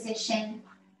seated position.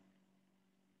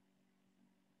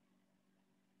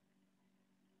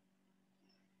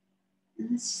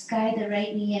 And let's just guide the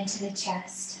right knee into the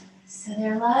chest. So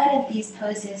there are a lot of these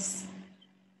poses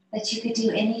that you could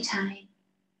do anytime,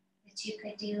 that you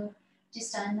could do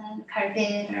just on the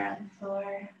carpet or on the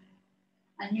floor,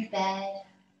 on your bed.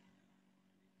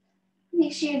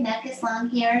 Make sure your neck is long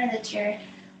here, that your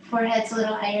forehead's a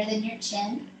little higher than your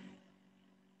chin.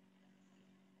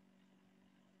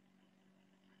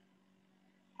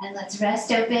 And let's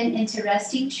rest open into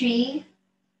resting tree.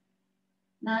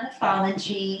 Not a fallen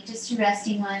tree, just a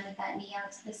resting one with that knee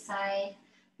out to the side.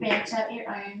 Branch out your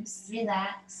arms,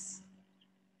 relax.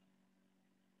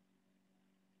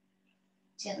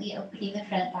 Gently opening the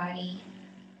front body.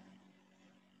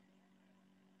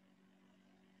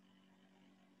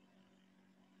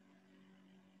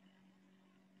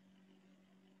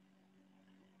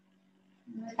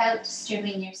 Without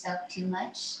disturbing yourself too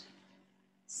much,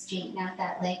 straighten out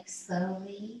that leg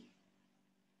slowly.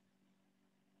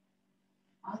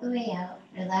 All the way out,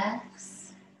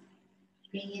 relax.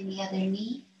 Bring in the other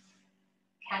knee.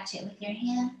 Catch it with your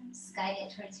hands, guide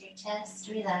it towards your chest,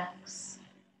 relax.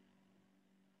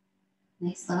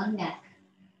 Nice long neck.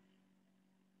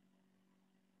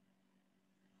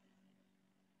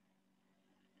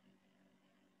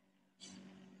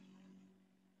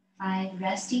 Find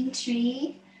resting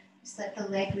tree. Just let the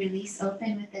leg release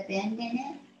open with a bend in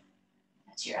it.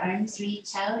 Let your arms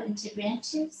reach out into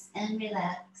branches and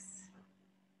relax.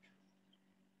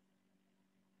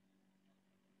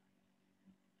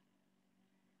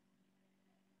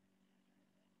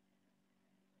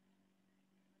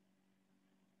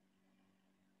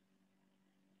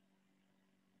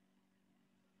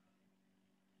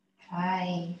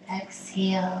 Five,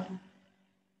 exhale.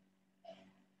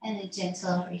 And a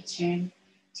gentle return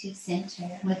to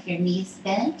center with your knees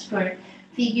bent for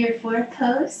figure four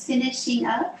pose, finishing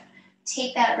up.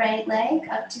 Take that right leg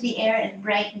up to the air and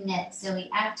brighten it. So we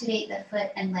activate the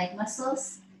foot and leg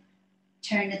muscles.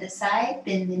 Turn to the side,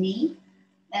 bend the knee,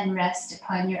 and rest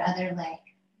upon your other leg.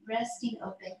 Resting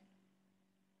open.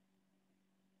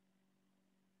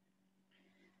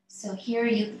 So here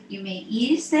you may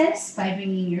ease this by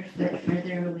bringing your foot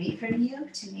further away from you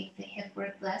to make the hip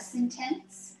work less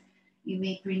intense. You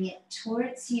may bring it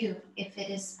towards you if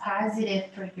it is positive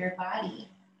for your body.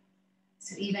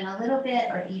 So even a little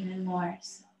bit or even more.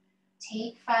 So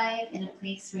take 5 in a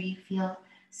place where you feel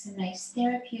some nice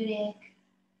therapeutic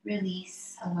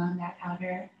release along that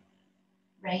outer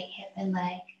right hip and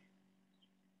leg.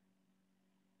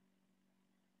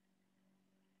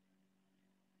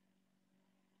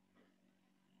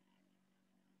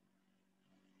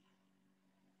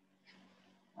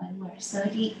 One more slow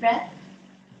deep breath.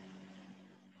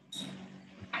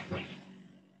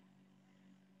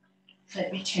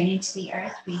 Foot returning to the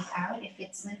earth, breathe out if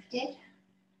it's lifted.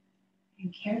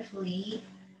 And carefully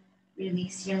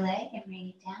release your leg and bring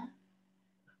it down.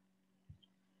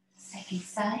 Second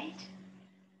side,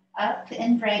 up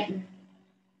and brighten.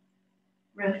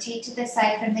 Rotate to the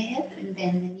side from the hip and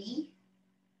bend the knee.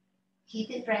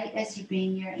 Keep it bright as you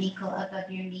bring your ankle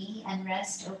above your knee and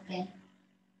rest open.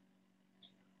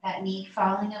 That knee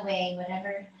falling away,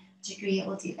 whatever degree it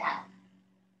will do that.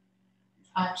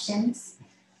 Options,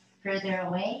 further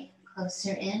away,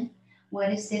 closer in.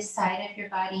 What does this side of your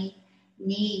body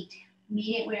need?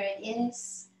 Meet it where it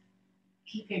is.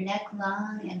 Keep your neck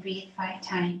long and breathe 5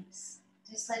 times.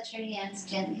 Just let your hands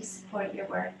gently support your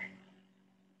work.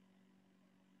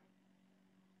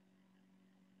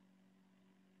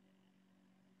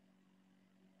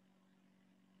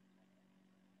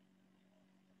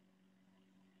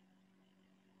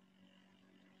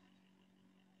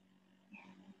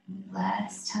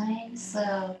 Last time,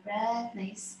 slow breath,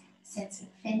 nice sense of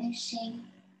finishing.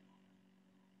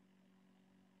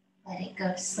 Let it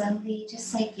go slowly,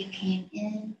 just like you came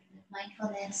in with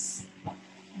mindfulness.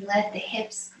 And let the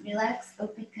hips relax,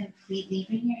 open completely.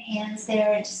 Bring your hands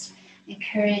there and just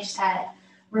encourage that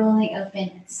rolling open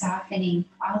and softening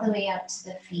all the way out to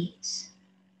the feet.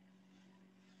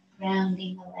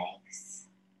 Grounding the legs.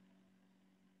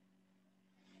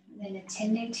 And then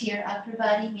attending to your upper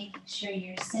body, making sure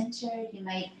you're centered. You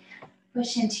might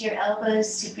push into your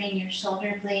elbows to bring your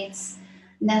shoulder blades,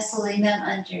 nestling them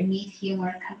underneath you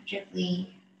more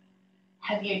comfortably.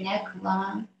 Have your neck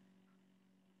long.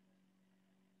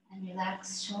 And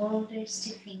relax shoulders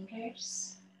to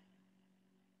fingers.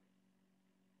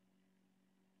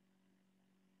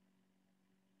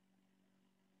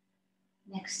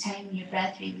 Next time your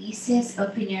breath releases,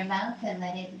 open your mouth and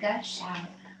let it gush out.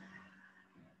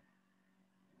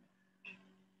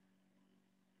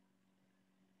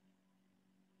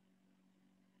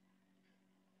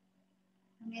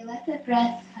 We let the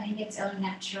breath find its own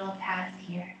natural path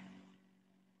here.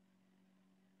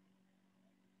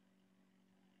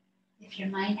 If your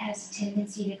mind has a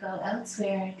tendency to go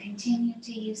elsewhere, continue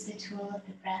to use the tool of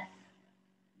the breath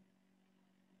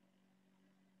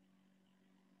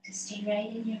to stay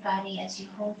right in your body as you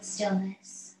hold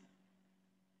stillness.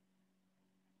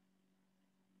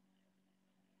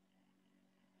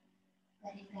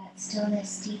 Letting that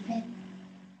stillness deepen.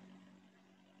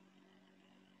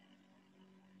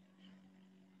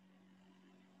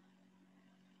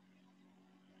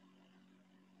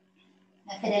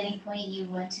 If at any point you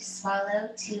want to swallow,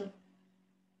 to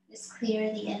just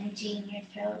clear the energy in your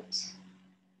throat.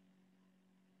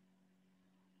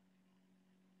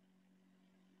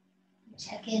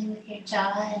 Check in with your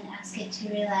jaw and ask it to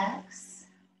relax.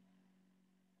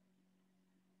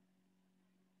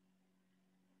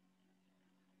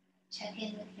 Check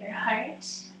in with your heart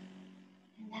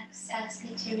and next ask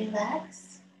it to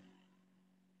relax.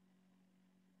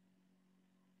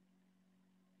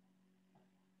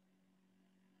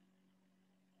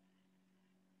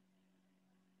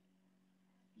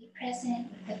 Be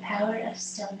present with the power of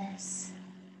stillness.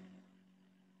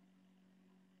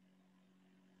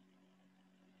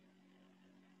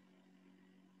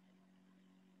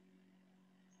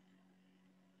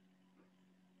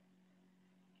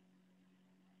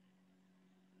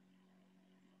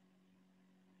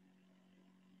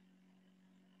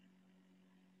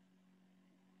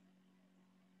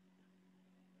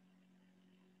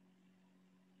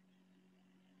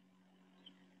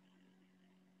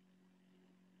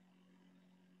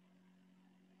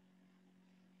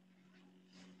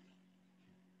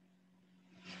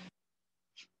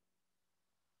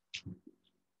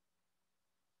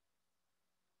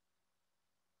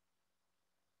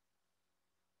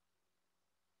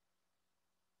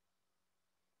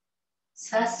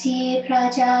 Swasti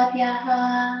prajabhyaha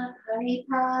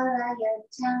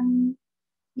paripalayantam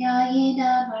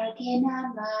nyayena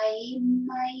margena mayim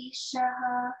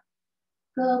maishaha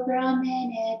go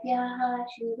brahmenebhyaha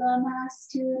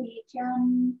shubhamastu nityam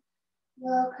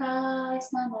loka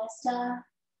samasta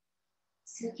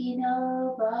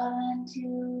sukhino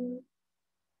bhavantu.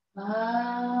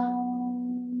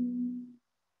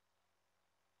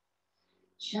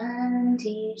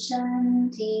 Shanti,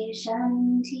 Shanti,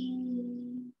 Shanti.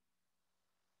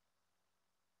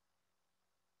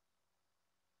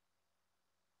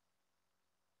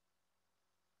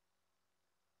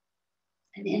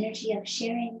 An energy of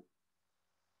sharing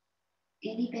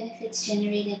any benefits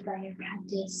generated by your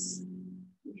practice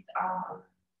with all.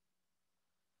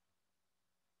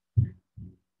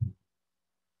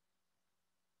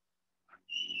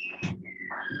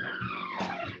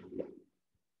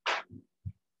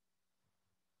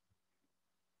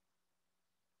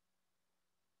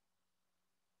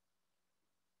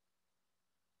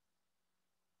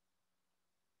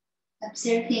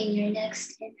 Observing your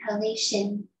next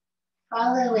inhalation,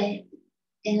 follow it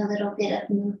in a little bit of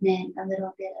movement, a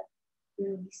little bit of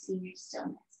releasing your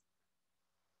stillness.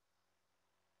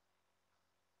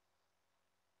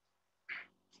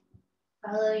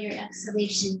 Follow your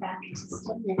exhalation back into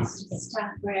stillness. Just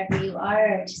stop wherever you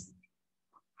are, or just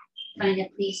find a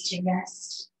place to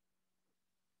rest.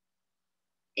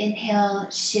 Inhale,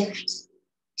 shift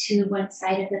to one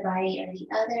side of the body or the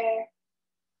other.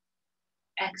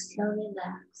 Exhale,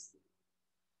 relax.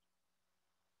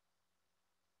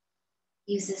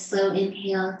 Use a slow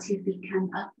inhale to become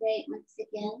upright once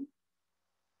again.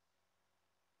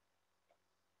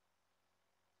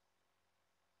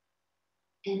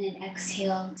 And then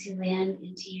exhale to land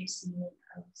into your seated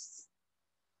pose.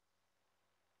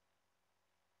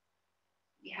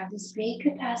 We have this great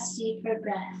capacity for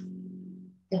breath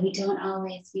that we don't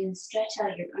always use. Stretch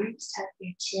out your arms, tuck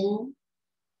your chin.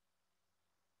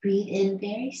 Breathe in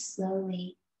very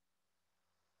slowly.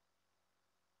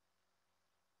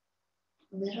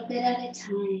 A little bit at a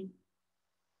time.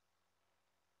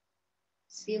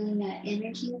 Just feeling that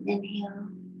energy of inhale.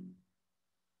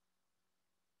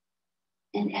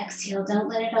 And exhale. Don't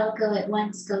let it all go at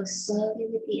once. Go slowly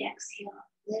with the exhale.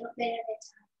 A little bit at a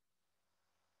time.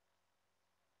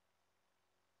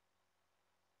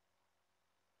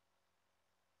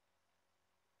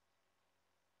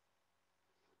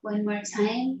 One more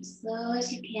time, slow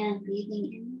as you can,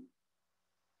 breathing in.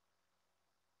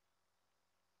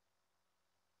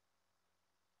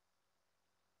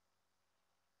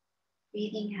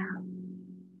 Breathing out.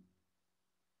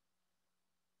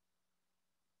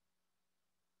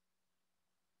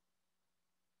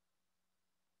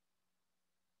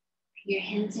 Bring your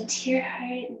hands into your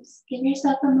heart and just give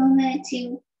yourself a moment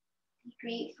to be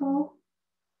grateful.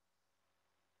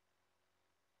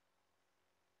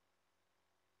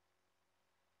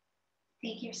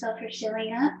 Thank yourself for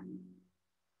showing up.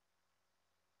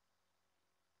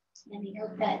 And we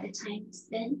hope that the time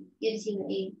spent gives you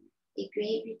a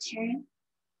great return.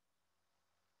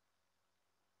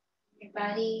 Your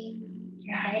body,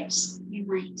 your heart, your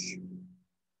mind.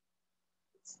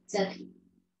 So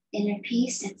inner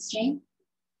peace and strength.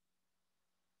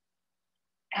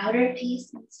 Outer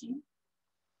peace and strength.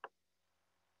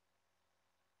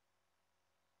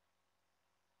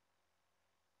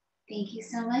 Thank you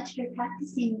so much for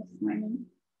practicing this morning.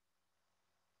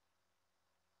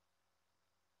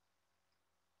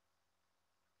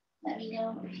 Let me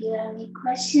know if you have any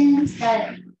questions.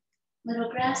 That little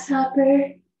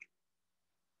grasshopper,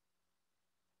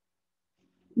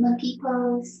 monkey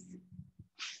pose,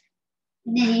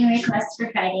 and any requests for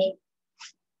Friday.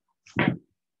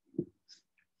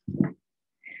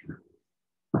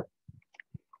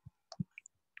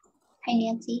 Hi,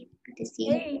 Nancy. Good to see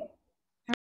you. Hey.